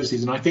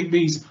microservices, and I think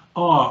these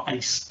are a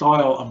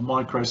style of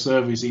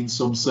microservice in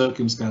some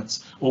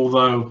circumstance,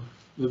 although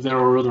there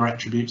are other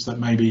attributes that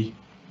maybe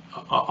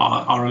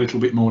are a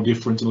little bit more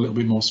different and a little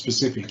bit more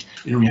specific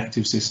in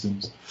reactive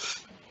systems.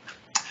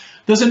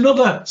 There's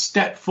another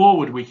step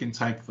forward we can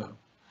take though.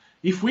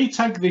 If we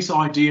take this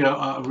idea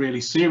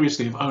really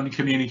seriously of only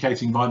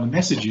communicating via the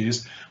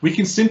messages, we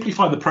can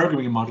simplify the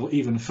programming model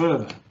even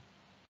further.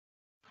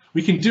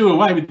 We can do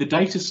away with the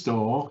data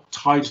store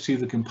tied to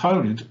the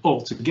component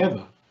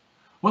altogether.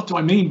 What do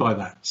I mean by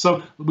that?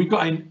 So we've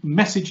got a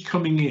message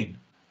coming in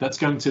that's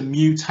going to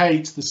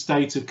mutate the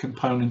state of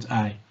component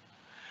A.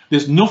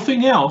 There's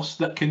nothing else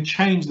that can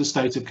change the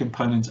state of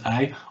component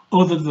A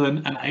other than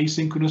an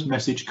asynchronous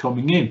message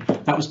coming in.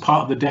 That was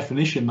part of the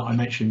definition that I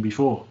mentioned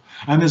before.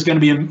 And there's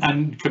going to be,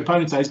 and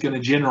component A is going to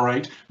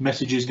generate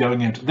messages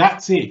going out.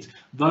 That's it.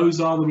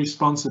 Those are the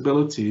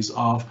responsibilities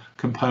of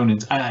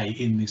component A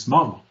in this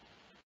model.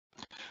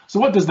 So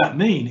what does that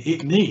mean?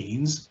 It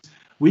means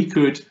we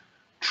could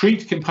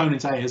treat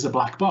component A as a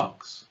black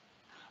box.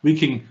 We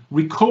can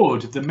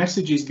record the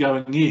messages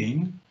going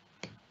in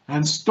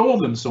and store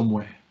them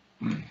somewhere.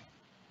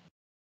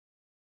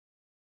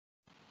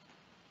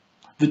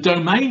 The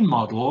domain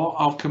model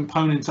of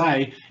component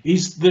A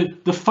is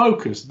the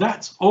focus.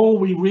 That's all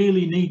we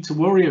really need to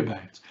worry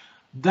about.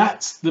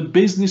 That's the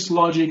business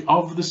logic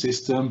of the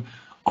system,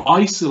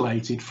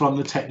 isolated from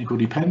the technical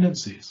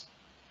dependencies.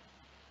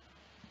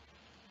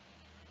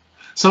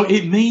 So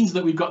it means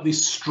that we've got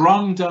this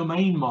strong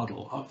domain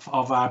model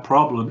of our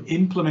problem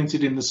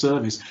implemented in the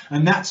service,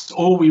 and that's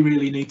all we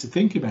really need to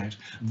think about.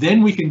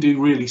 Then we can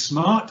do really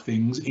smart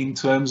things in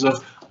terms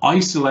of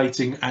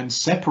isolating and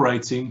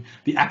separating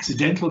the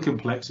accidental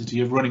complexity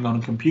of running on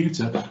a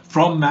computer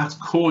from that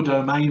core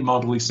domain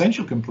model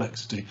essential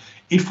complexity.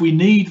 If we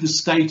need the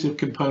state of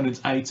component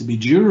A to be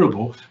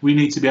durable, we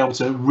need to be able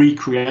to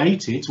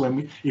recreate it.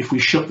 If we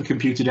shut the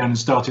computer down and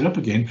start it up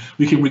again,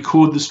 we can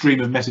record the stream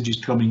of messages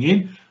coming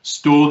in,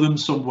 store them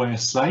somewhere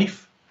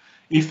safe.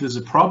 If there's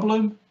a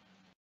problem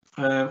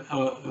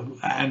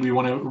and we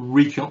want to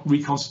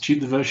reconstitute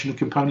the version of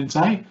component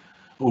A,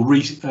 or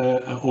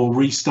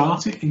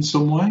restart it in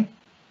some way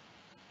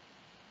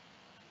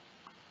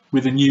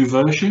with a new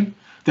version,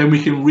 then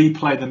we can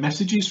replay the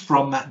messages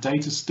from that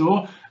data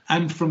store,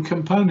 and from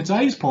component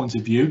A's point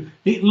of view,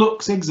 it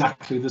looks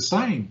exactly the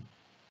same.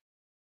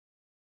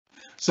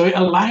 So it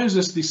allows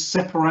us this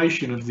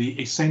separation of the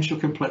essential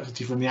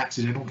complexity from the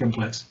accidental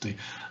complexity,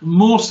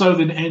 more so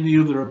than any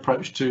other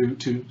approach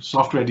to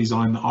software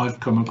design that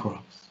I've come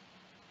across.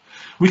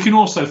 We can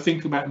also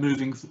think about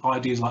moving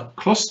ideas like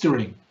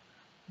clustering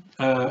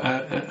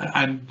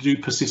and do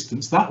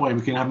persistence that way.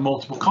 We can have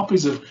multiple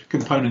copies of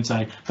component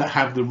A that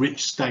have the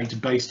rich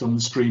state based on the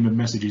stream of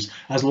messages.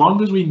 As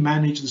long as we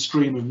manage the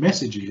stream of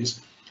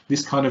messages,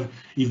 this kind of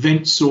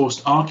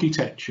event-sourced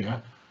architecture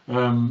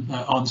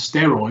on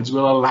steroids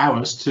will allow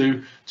us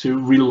to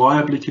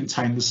reliably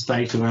contain the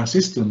state of our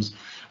systems.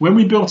 When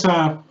we built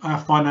our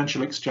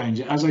financial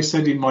exchange, as I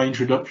said in my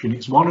introduction,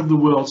 it's one of the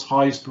world's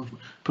highest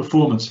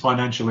performance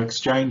financial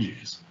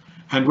exchanges.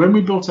 And when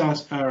we built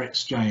our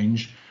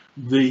exchange,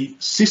 the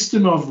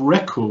system of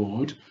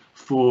record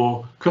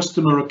for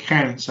customer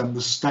accounts and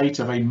the state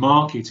of a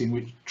market in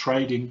which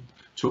trading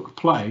took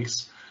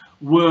place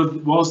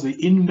was the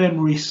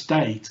in-memory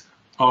state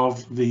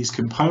of these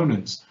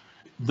components.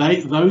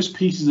 Those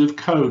pieces of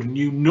code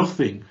knew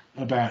nothing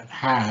about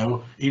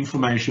how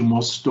information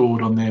was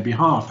stored on their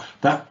behalf.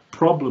 That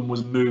problem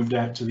was moved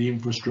out to the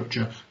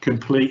infrastructure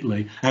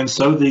completely, and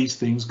so these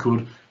things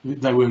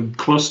they were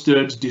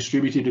clustered,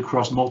 distributed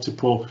across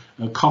multiple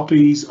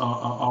copies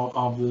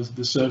of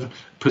the server,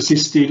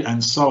 persisted,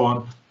 and so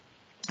on.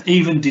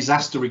 Even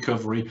disaster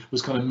recovery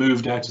was kind of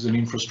moved out as an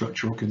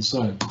infrastructural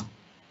concern.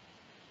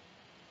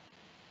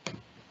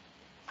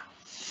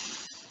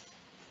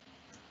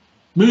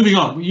 Moving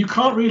on, you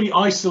can't really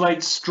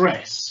isolate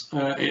stress,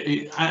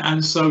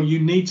 and so you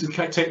need to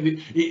take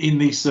in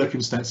these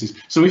circumstances.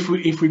 So if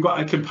we've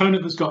got a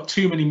component that's got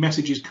too many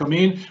messages come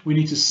in, we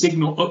need to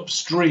signal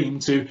upstream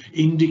to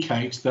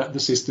indicate that the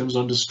system's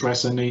under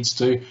stress and needs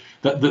to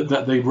that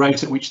the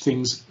rate at which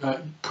things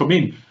come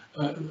in,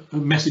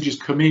 messages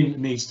come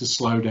in, needs to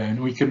slow down.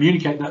 And we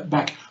communicate that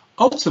back.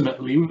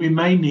 Ultimately, we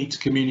may need to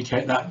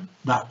communicate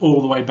that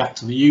all the way back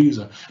to the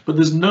user, but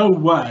there's no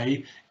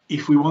way,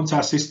 if we want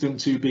our system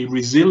to be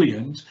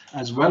resilient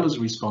as well as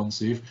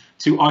responsive,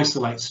 to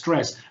isolate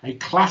stress. A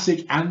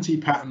classic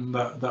anti-pattern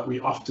that we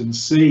often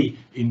see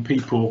in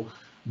people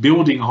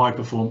building high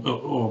perform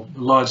or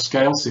large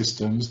scale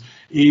systems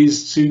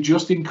is to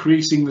just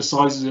increasing the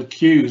sizes of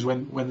queues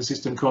when the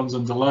system comes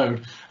under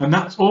load, and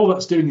that's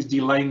doing is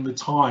delaying the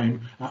time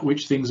at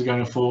which things are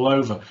going to fall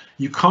over.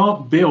 You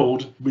can't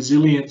build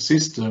resilient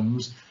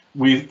systems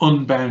with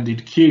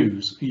unbounded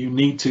queues. You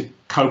need to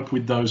cope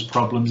with those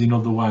problems in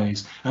other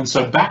ways, and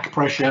so back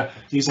pressure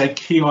is a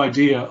key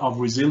idea of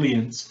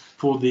resilience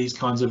for these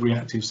kinds of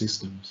reactive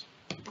systems.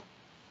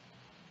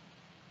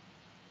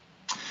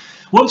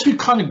 Once we've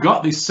kind of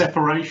got this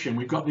separation,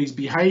 we've got these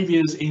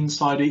behaviors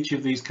inside each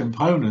of these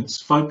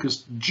components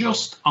focused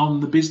just on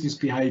the business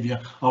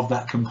behavior of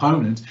that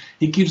component,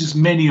 it gives us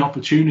many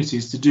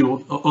opportunities to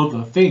do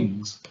other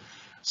things.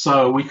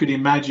 So we could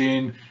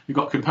imagine we've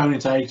got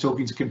component A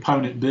talking to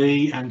component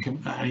B, and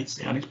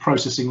it's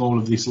processing all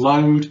of this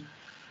load.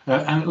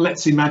 And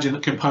let's imagine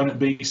that component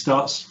B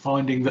starts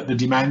finding that the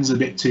demand's a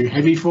bit too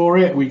heavy for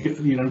it.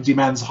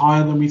 Demand's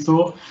higher than we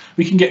thought.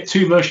 We can get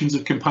two versions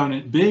of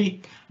component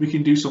B. We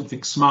can do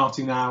something smart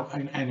in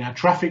our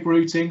traffic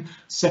routing,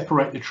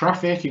 separate the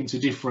traffic into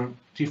different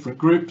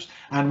groups,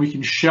 and we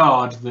can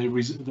shard the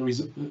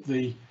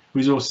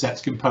resource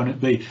sets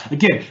component B.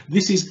 Again,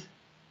 this is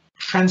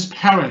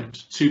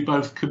transparent to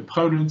both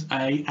component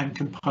A and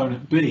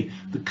component B.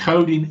 The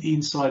code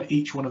inside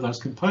each one of those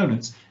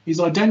components is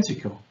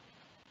identical,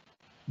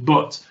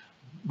 but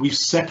we've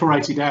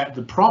separated out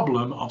the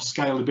problem of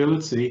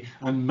scalability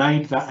and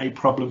made that a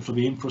problem for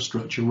the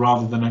infrastructure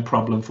rather than a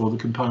problem for the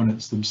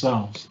components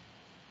themselves.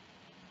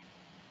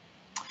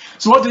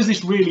 So what does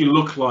this really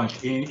look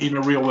like in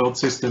a real world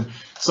system?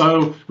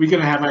 So we're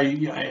going to have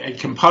a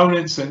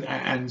components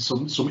and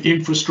some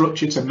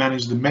infrastructure to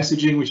manage the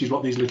messaging, which is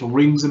what these little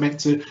rings are meant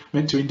to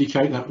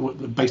indicate,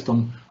 that based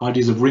on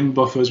ideas of ring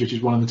buffers, which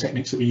is one of the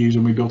techniques that we use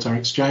when we built our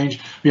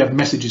exchange. We have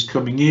messages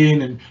coming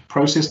in and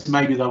processed.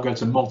 Maybe they'll go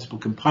to multiple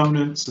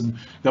components and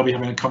they'll be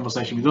having a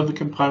conversation with other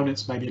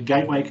components, maybe a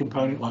gateway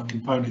component like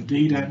component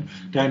D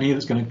down here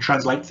that's going to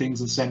translate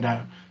things and send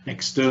out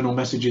external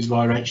messages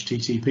via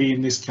HTTP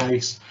in this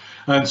case.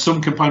 And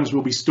some components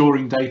will be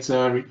storing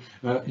data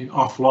in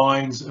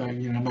offlines,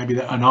 maybe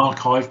an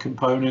archive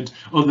component.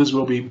 Others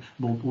will be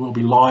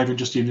live and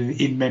just in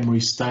in-memory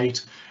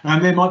state.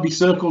 And there might be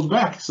circles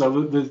back,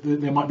 so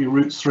there might be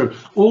routes through.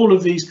 All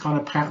of these kind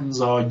of patterns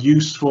are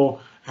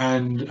useful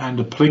and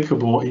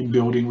applicable in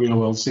building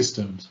real-world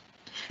systems.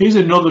 Here's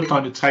another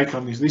kind of take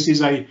on this. This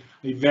is a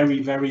very,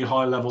 very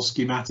high-level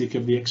schematic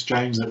of the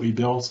exchange that we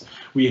built.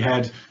 We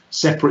had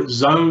separate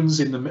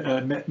zones in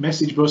the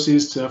message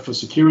buses for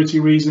security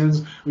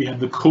reasons. We had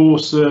the core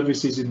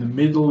services in the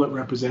middle that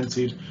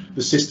represented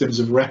the systems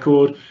of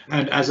record.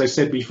 And as I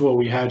said before,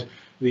 we had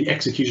the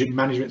execution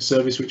management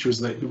service, which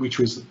was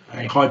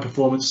a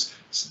high-performance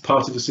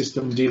part of the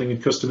system dealing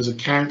with customers'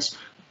 accounts.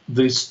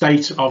 The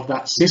state of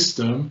that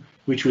system,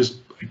 which was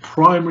a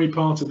primary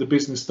part of the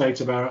business state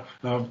of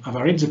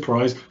our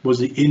enterprise, was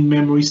the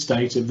in-memory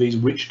state of these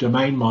rich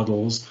domain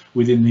models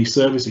within these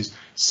services.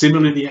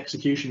 Similarly, the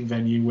execution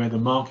venue where the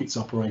markets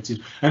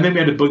operated, and then we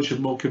had a bunch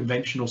of more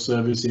conventional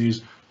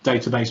services,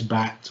 database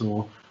backed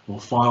or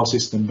file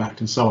system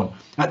backed, and so on.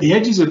 At the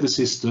edges of the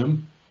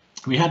system,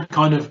 we had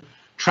kind of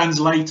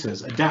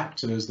translators,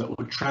 adapters that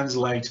would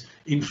translate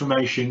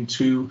information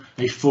to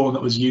a form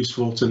that was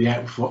useful to the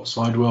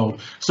outside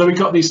world. So we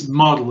got this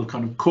model of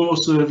kind of core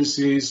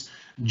services,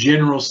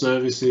 general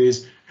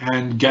services,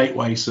 and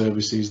gateway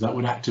services that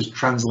would act as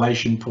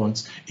translation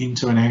points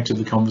into and out of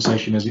the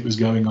conversation as it was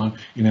going on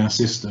in our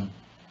system.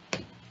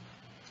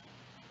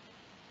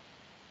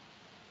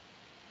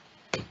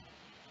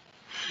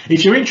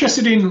 If you're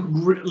interested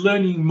in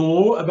learning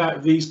more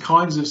about these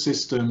kinds of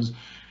systems,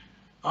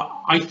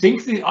 I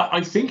think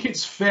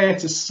it's fair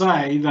to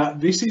say that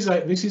this is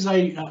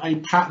a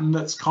pattern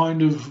that's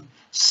kind of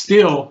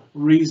still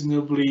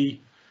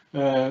reasonably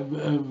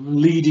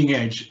leading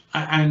edge,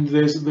 and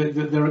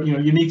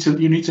you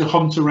need to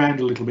hunt around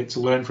a little bit to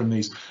learn from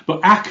these. But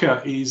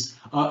ACCA is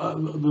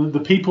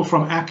the people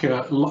from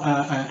ACCA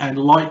and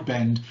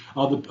Lightbend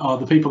are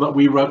the people that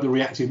we wrote the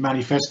Reactive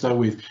Manifesto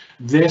with.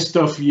 Their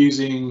stuff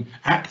using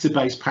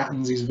actor-based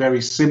patterns is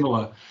very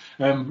similar.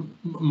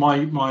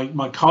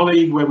 My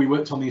colleague, where we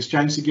worked on the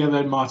exchange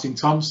together, Martin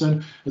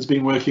Thompson, has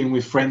been working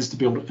with friends to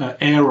build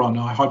Aeron,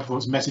 a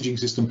high-performance messaging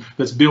system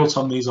that's built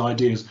on these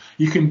ideas.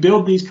 You can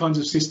build these kinds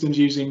of systems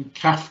using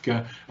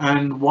Kafka,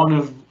 and one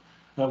of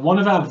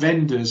our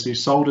vendors who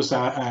sold us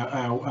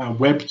our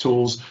web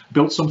tools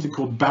built something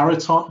called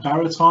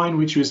Baratine,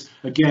 which was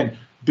again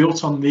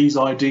built on these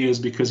ideas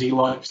because he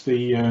liked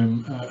the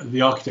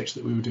architecture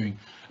that we were doing.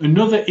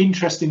 Another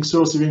interesting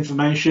source of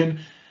information.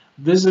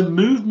 There's a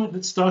movement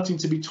that's starting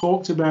to be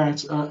talked about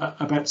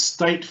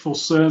stateful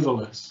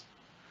serverless,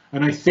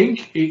 and I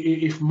think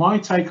if my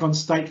take on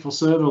stateful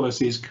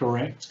serverless is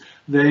correct,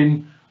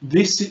 then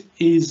this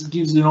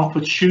gives an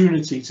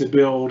opportunity to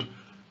build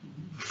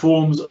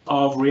forms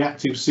of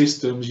reactive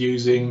systems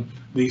using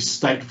these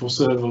stateful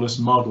serverless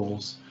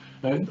models.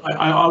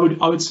 I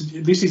would say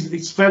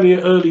it's fairly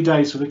early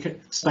days for the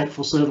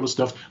stateful serverless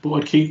stuff, but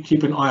I'd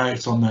keep an eye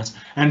out on that.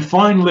 And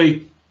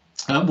finally,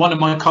 one of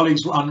my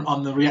colleagues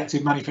on the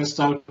Reactive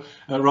Manifesto,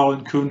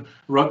 Roland Kuhn,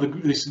 wrote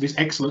this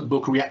excellent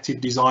book,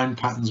 Reactive Design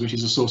Patterns, which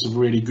is a source of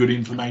really good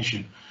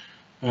information.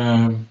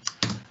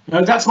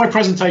 That's my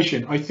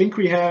presentation. I think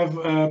we have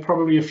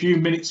probably a few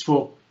minutes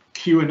for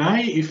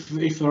Q&A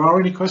if there are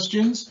any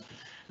questions.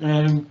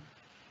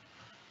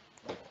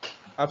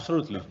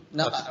 Absolutely.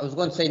 No, I was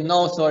going to say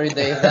no, sorry,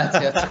 Dave, that's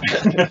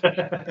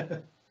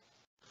it.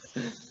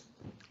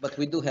 But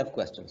we do have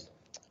questions.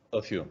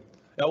 A few.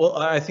 Yeah, well,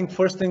 I think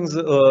first things,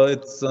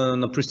 it's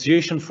an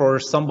appreciation for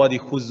somebody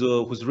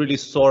who's really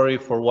sorry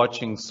for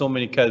watching so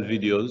many cat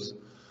videos.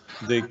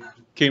 They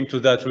came to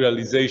that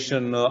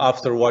realization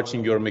after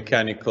watching your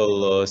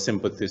mechanical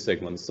sympathy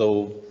segment.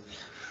 So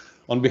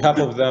on behalf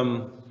of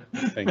them,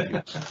 thank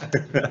you.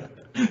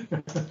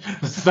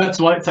 That's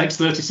why it takes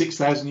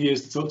 36,000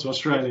 years to talk to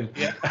Australia.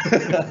 Yeah,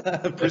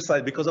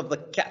 precisely, because of the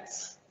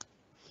cats.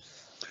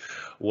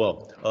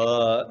 Well,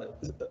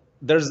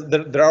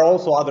 there are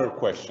also other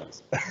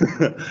questions.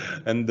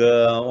 And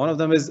one of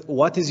them is,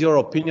 what is your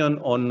opinion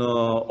on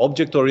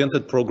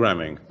object-oriented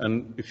programming?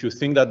 And if you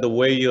think that the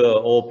way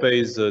OOP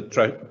is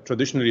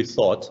traditionally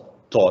taught,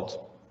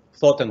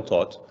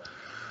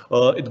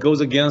 it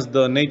goes against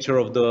the nature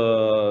of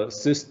the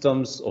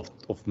systems, of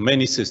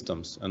many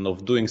systems, and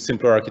of doing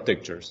simpler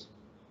architectures?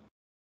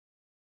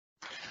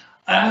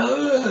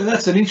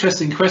 That's an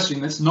interesting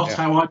question. That's not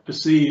how I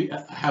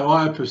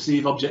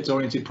perceive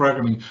object-oriented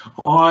programming.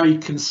 I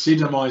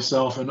consider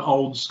myself an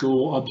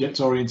old-school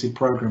object-oriented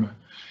programmer.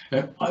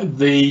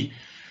 The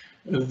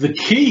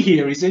key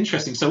here is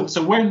interesting. So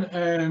when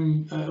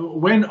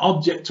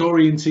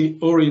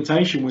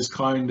orientation was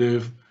kind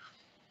of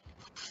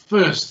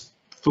first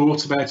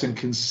thought about and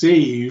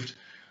conceived,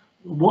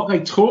 what they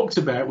talked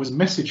about was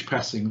message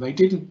passing. They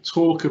didn't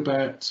talk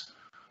about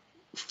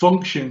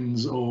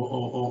functions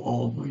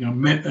or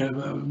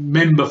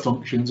member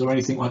functions or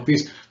anything like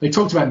this. They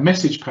talked about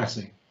message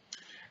passing.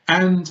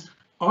 And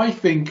I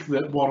think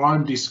that what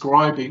I'm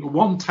describing,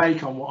 one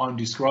take on what I'm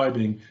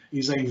describing,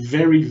 is a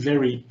very,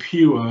 very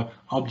pure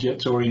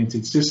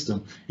object-oriented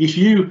system. If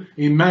you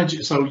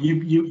imagine, so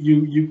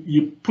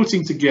you're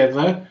putting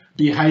together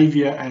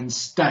behavior and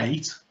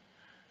state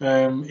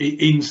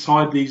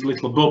inside these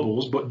little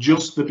bubbles, but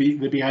just the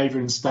behavior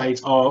and state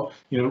are,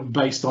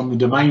 based on the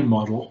domain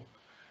model.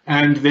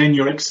 And then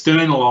you're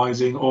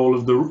externalizing all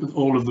of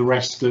the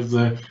rest of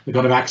the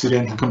kind of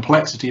accidental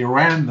complexity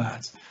around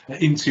that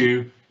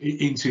into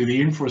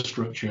the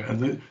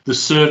infrastructure, the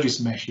service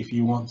mesh, if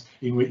you want,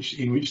 in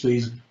which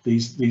these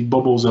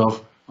bubbles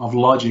of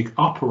logic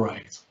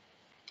operate.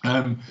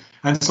 And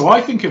so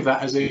I think of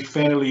that as a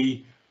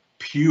fairly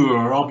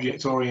pure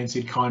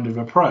object-oriented kind of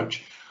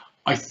approach.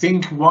 I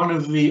think one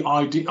of the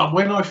ideas,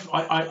 when I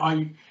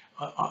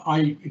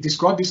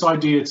described this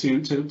idea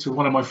to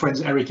one of my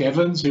friends, Eric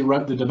Evans, who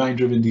wrote the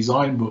domain-driven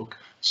design book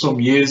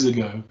some years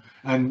ago,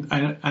 and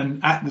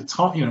at the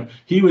time,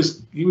 he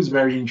was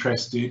very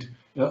interested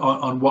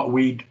on what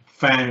we'd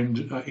found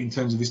in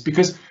terms of this,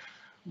 because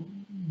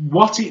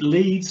what it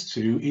leads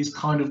to is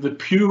kind of the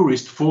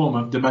purest form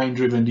of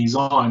domain-driven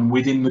design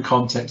within the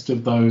context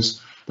of those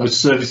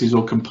services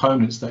or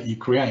components that you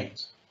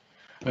create.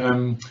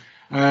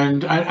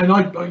 And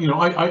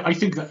I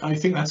think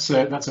that's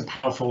a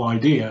powerful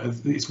idea.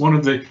 It's one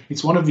of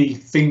the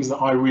things that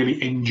I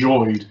really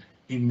enjoyed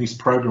in this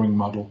programming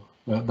model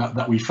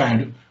that we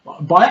found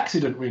by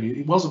accident. Really,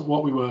 it wasn't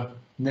what we were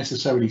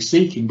necessarily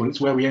seeking, but it's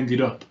where we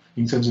ended up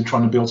in terms of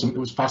trying to build something that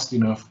was fast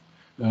enough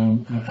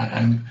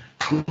and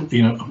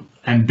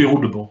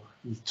buildable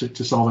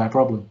to solve our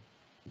problem.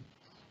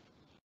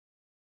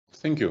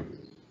 Thank you.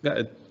 Yeah,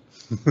 it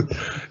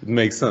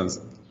makes sense.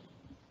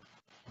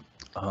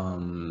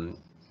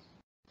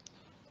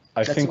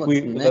 I think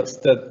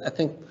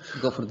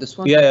go for this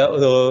one. Yeah,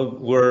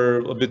 we're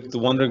a bit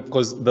wondering,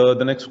 because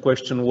the next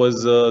question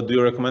was, do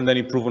you recommend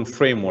any proven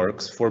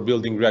frameworks for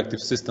building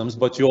reactive systems?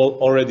 But you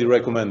already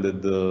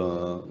recommended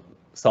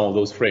some of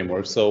those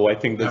frameworks, so I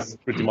think that's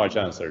pretty much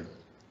answered.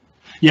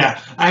 Yeah,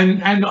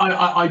 and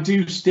I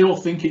do still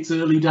think it's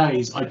early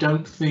days. I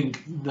don't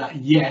think that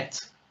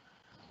yet.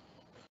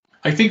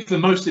 I think the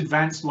most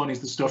advanced one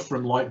is the stuff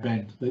from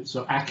Lightbend,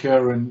 so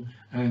Akka and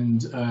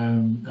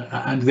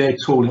their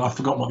tooling. I've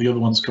forgotten what the other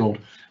one's called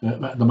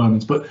at the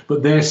moment, but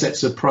their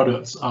sets of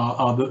products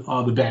are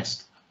the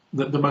best,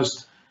 the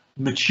most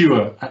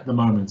mature at the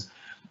moment.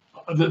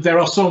 There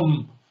are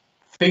some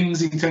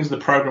things in terms of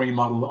the programming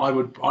model that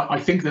I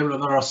think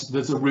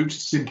there's a route to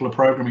simpler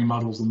programming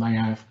models than they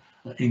have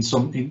in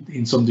some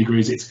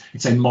degrees.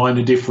 It's a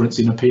minor difference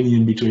in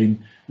opinion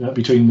between the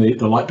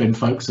Lightbend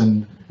folks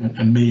and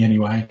me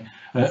anyway,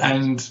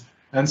 and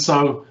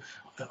so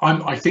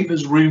I think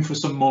there's room for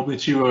some more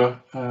mature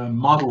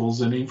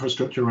models and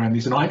infrastructure around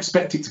this, and I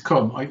expect it to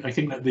come. I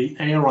think that the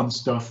Aeron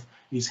stuff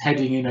is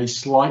heading in a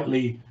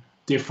slightly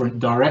different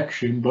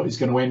direction, but it's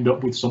going to end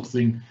up with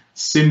something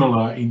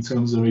similar in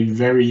terms of a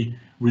very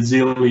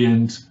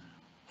resilient,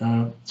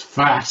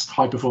 fast,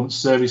 high-performance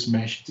service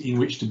mesh in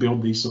which to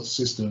build these sorts of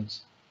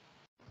systems.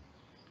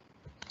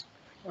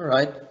 All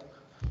right.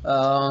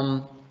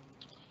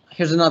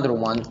 Here's another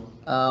one.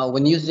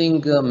 When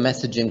using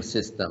messaging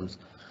systems,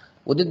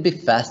 would it be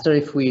faster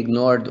if we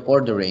ignored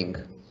ordering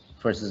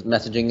versus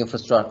messaging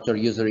infrastructure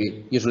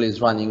usually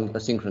is running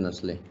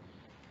asynchronously?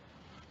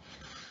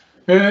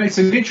 It's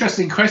an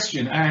interesting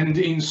question, and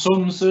in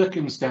some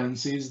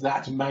circumstances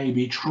that may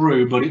be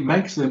true, but it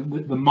makes the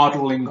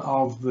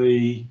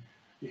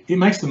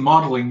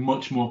modeling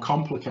much more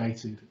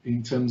complicated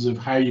in terms of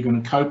how you're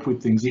going to cope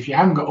with things. If you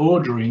haven't got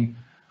ordering,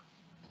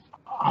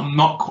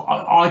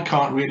 I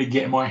can't really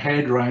get my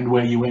head around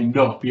where you end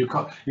up. You're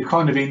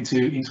kind of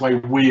into a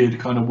weird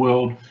kind of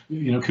world,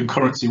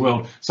 concurrency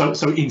world. So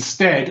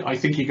instead, I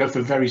think you go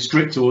for very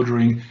strict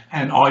ordering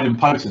and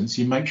idempotence.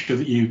 You make sure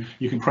that you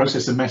can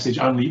process a message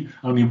only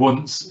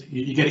once.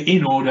 You get it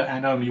in order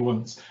and only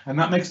once, and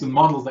that makes the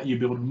models that you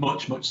build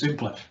much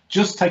simpler.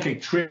 Just take a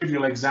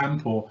trivial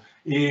example.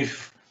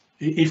 If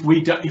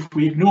we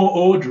ignore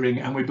ordering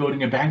and we're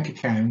building a bank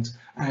account,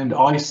 and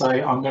I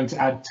say I'm going to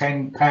add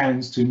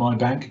 £10 to my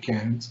bank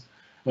account,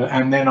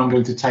 and then I'm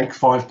going to take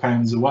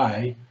 £5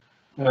 away,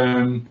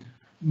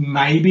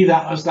 maybe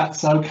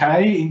that's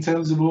okay in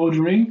terms of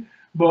ordering,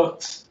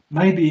 but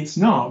maybe it's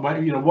not.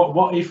 But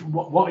what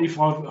if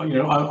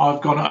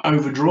I've gone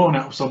overdrawn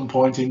at some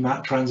point in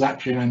that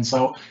transaction, and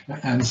so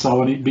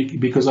on,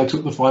 because I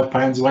took the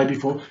 £5 away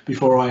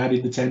before I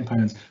added the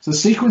 £10. So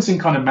sequencing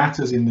kind of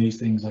matters in these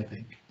things, I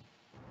think.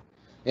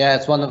 Yeah,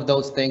 it's one of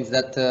those things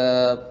that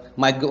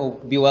might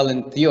be well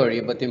in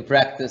theory, but in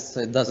practice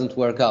it doesn't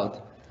work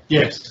out.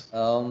 Yes.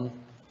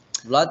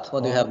 Vlad,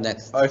 what do you have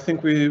next? I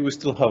think we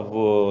still have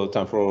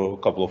time for a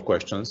couple of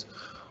questions.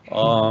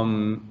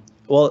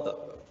 Well,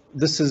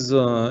 this is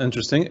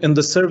interesting. In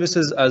the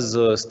services as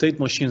a state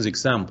machines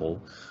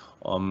example,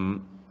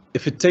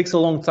 if it takes a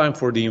long time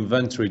for the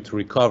inventory to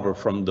recover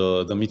from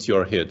the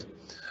meteor hit,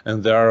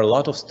 and there are a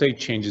lot of state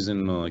changes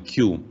in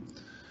queue,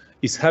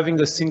 is having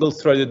a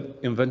single-threaded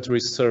inventory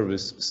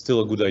service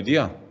still a good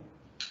idea?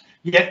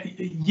 Yeah,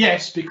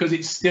 yes, because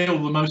it's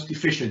still the most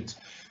efficient.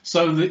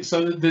 So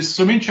there's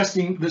some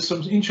interesting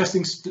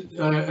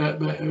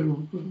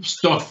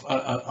stuff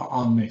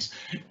on this.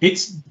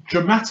 It's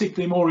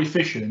dramatically more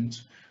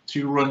efficient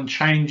to run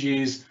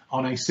changes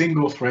on a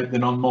single thread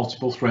than on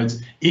multiple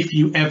threads if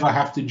you ever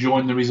have to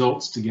join the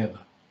results together.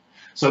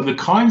 So the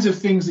kinds of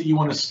things that you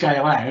want to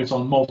scale out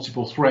on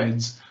multiple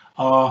threads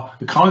are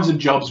the kinds of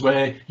jobs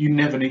where you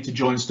never need to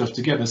join stuff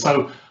together.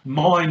 So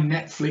my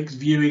Netflix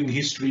viewing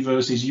history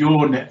versus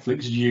your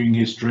Netflix viewing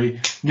history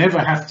never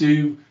have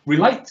to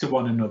relate to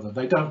one another.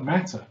 They don't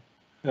matter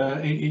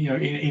in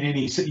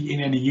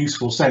any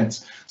useful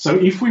sense. So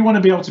if we want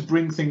to be able to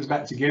bring things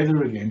back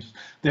together again,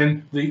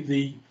 then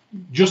the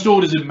just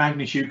orders of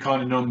magnitude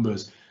kind of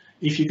numbers.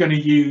 If you're going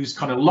to use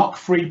kind of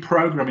lock-free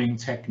programming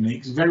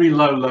techniques, very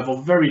low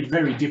level, very,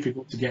 very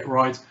difficult to get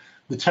right,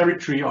 the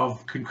territory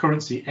of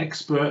concurrency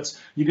experts,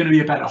 you're going to be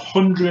about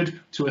 100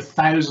 to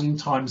 1,000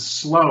 times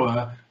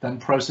slower than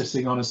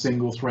processing on a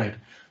single thread.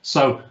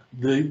 So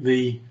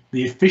the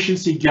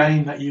efficiency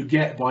gain that you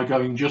get by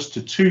going just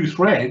to 2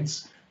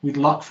 threads with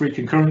lock-free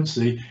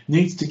concurrency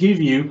needs to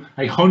give you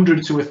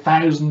 100 to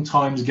 1,000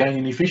 times gain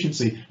in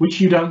efficiency, which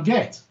you don't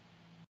get.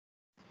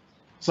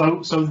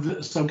 So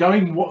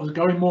going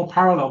more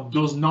parallel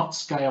does not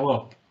scale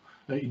up.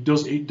 It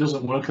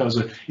doesn't work.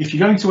 So if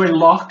you're going to a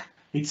lock,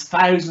 it's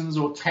thousands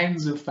or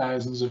tens of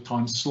thousands of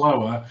times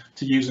slower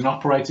to use an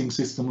operating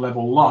system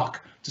level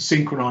lock to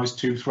synchronize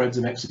 2 threads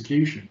of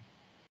execution.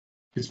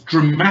 It's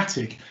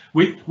dramatic.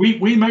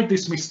 We made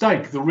this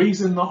mistake. The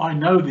reason that I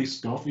know this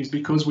stuff is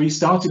because we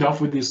started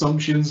off with the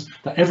assumptions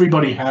that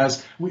everybody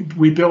has.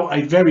 We built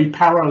a very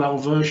parallel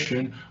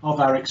version of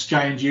our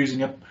exchange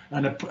using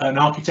an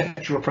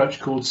architecture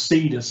approach called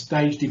CEDAR,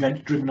 Staged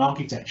Event Driven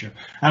Architecture.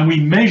 And we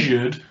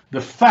measured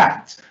the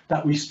fact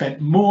that we spent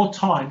more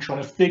time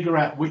trying to figure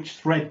out which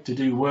thread to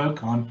do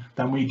work on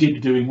than we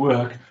did doing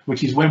work,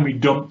 which is when we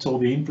dumped all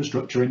the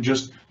infrastructure and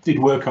just did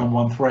work on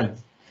 1 thread.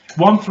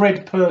 1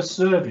 thread per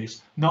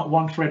service, not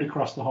 1 thread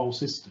across the whole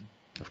system.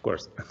 Of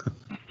course.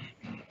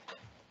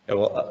 Yeah,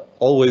 well,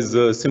 always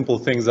simple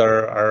things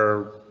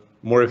are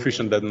more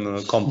efficient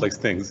than complex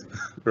things,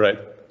 right?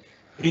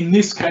 In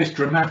this case,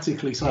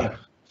 dramatically so.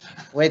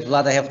 Wait,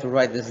 Vlad, I have to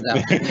write this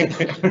down.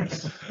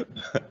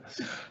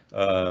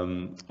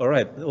 All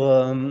right.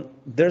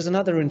 There's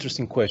another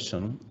interesting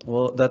question.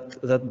 Well,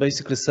 that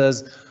basically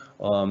says,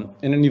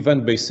 in an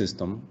event-based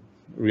system,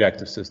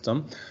 reactive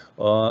system,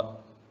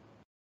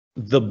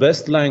 the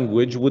best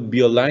language would be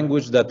a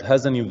language that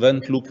has an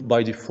event loop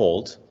by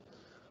default,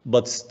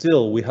 but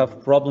still we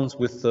have problems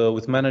with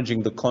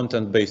managing the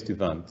content-based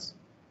events.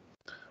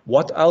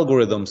 What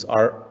algorithms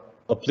are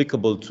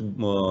applicable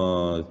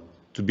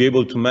to be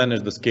able to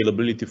manage the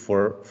scalability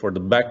for the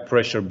back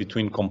pressure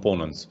between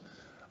components?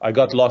 I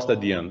got lost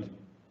at the end.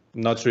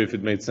 Not sure if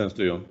it made sense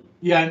to you.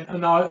 Yeah,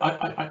 no,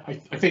 I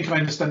think I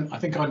understand. I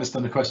think I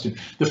understand the question.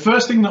 The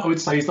first thing that I would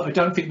say is that I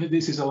don't think that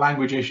this is a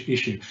language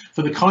issue.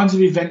 For the kinds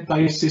of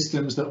event-based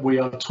systems that we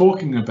are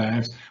talking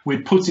about,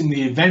 we're putting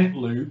the event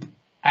loop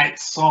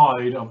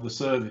outside of the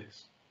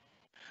service.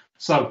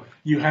 So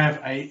you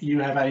have a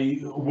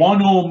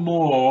 1 or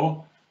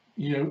more,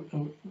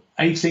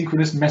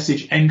 asynchronous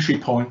message entry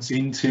points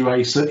into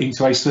a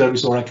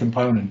service or a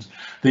component.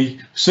 The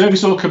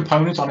service or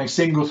component on a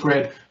single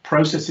thread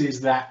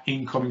processes that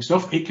incoming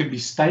stuff. It can be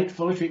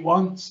stateful if it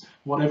wants,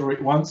 whatever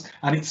it wants,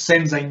 and it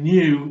sends a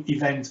new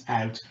event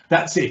out.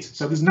 That's it.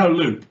 So there's no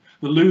loop.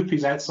 The loop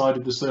is outside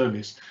of the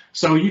service.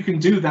 So you can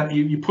do that.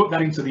 You put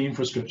that into the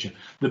infrastructure.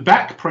 The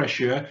back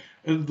pressure,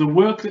 the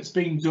work that's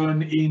being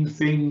done in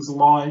things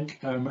like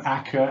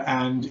ACA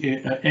and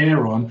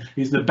Aeron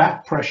is the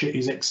back pressure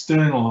is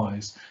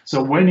externalized.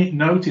 So when it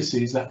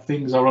notices that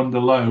things are under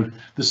load,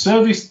 the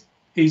service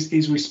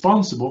is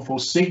responsible for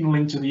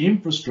signaling to the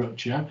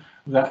infrastructure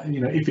that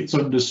if it's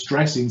under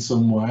stress in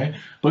some way,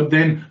 but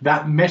then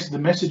that the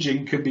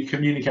messaging can be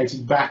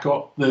communicated back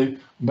up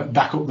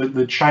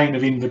the chain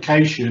of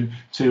invocation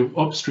to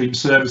upstream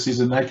services,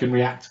 and they can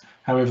react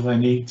however they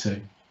need to.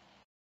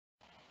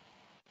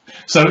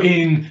 So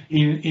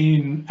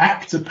in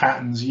actor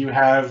patterns, you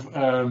have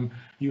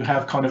you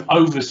have kind of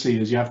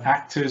overseers, you have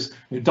actors,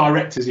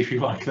 directors, if you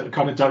like, that are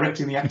kind of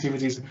directing the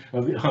activities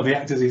of the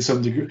actors in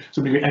some degree.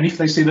 And if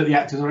they see that the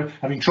actors are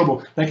having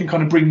trouble, they can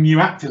kind of bring new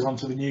actors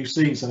onto the new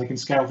scene so they can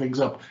scale things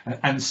up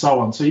and so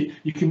on. So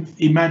you can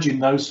imagine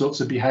those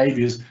sorts of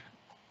behaviours,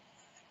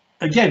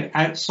 again,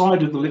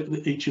 outside of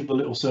each of the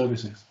little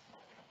services.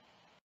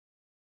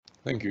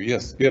 Thank you.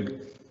 Yes, yeah,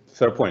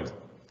 fair point.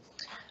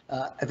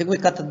 I think we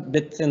cut a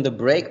bit in the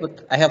break,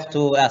 but I have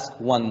to ask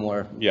one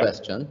more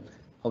question.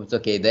 Hope it's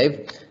okay,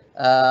 Dave.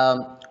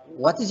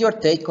 What is your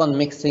take on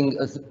mixing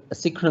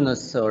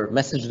asynchronous or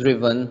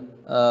message-driven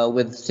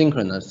with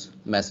synchronous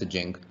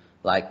messaging,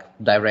 like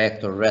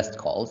direct or REST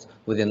calls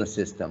within a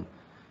system?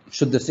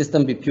 Should the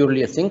system be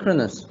purely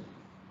asynchronous?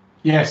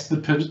 Yes,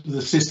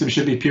 the system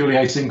should be purely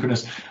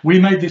asynchronous. We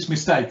made this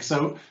mistake.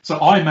 So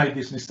I made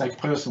this mistake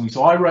personally.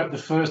 So I wrote the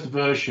first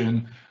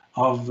version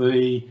of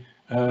the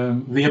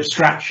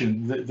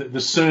abstraction,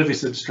 the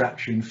service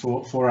abstraction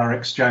for our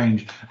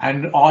exchange,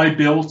 and I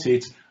built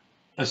it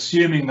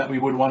assuming that we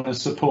would want to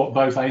support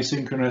both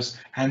asynchronous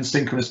and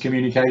synchronous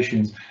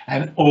communications,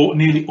 and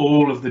nearly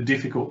all of the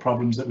difficult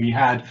problems that we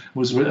had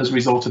was as a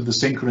result of the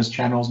synchronous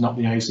channels, not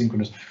the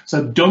asynchronous.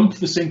 So dump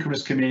the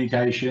synchronous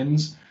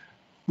communications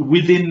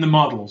within the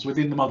models,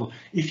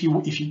 If you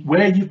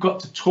where you've got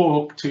to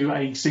talk to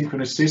a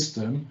synchronous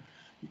system,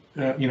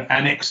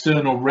 an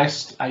external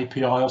REST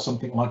API or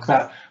something like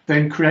that,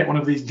 then create one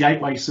of these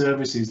gateway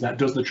services that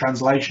does the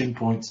translation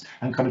points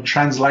and kind of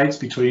translates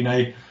between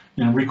a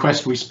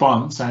request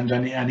response and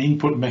an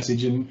input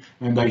message and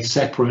a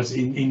separate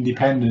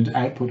independent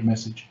output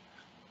message.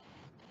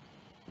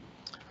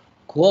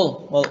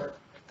 Cool. Well,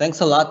 thanks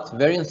a lot.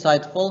 Very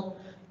insightful.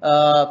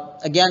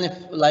 Again, if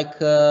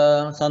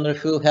Sandra,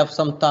 if you have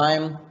some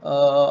time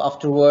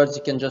afterwards,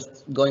 you can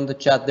just go in the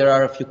chat. There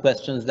are a few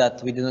questions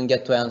that we didn't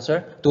get to ask.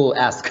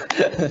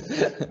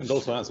 And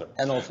also answer.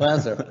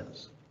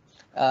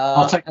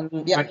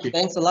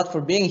 Thanks a lot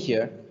for being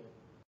here.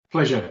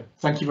 Pleasure.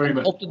 Thank you very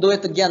much. Hope to do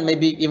it again,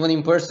 maybe even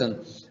in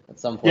person at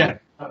some point. Yeah,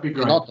 that'd be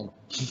great. In autumn.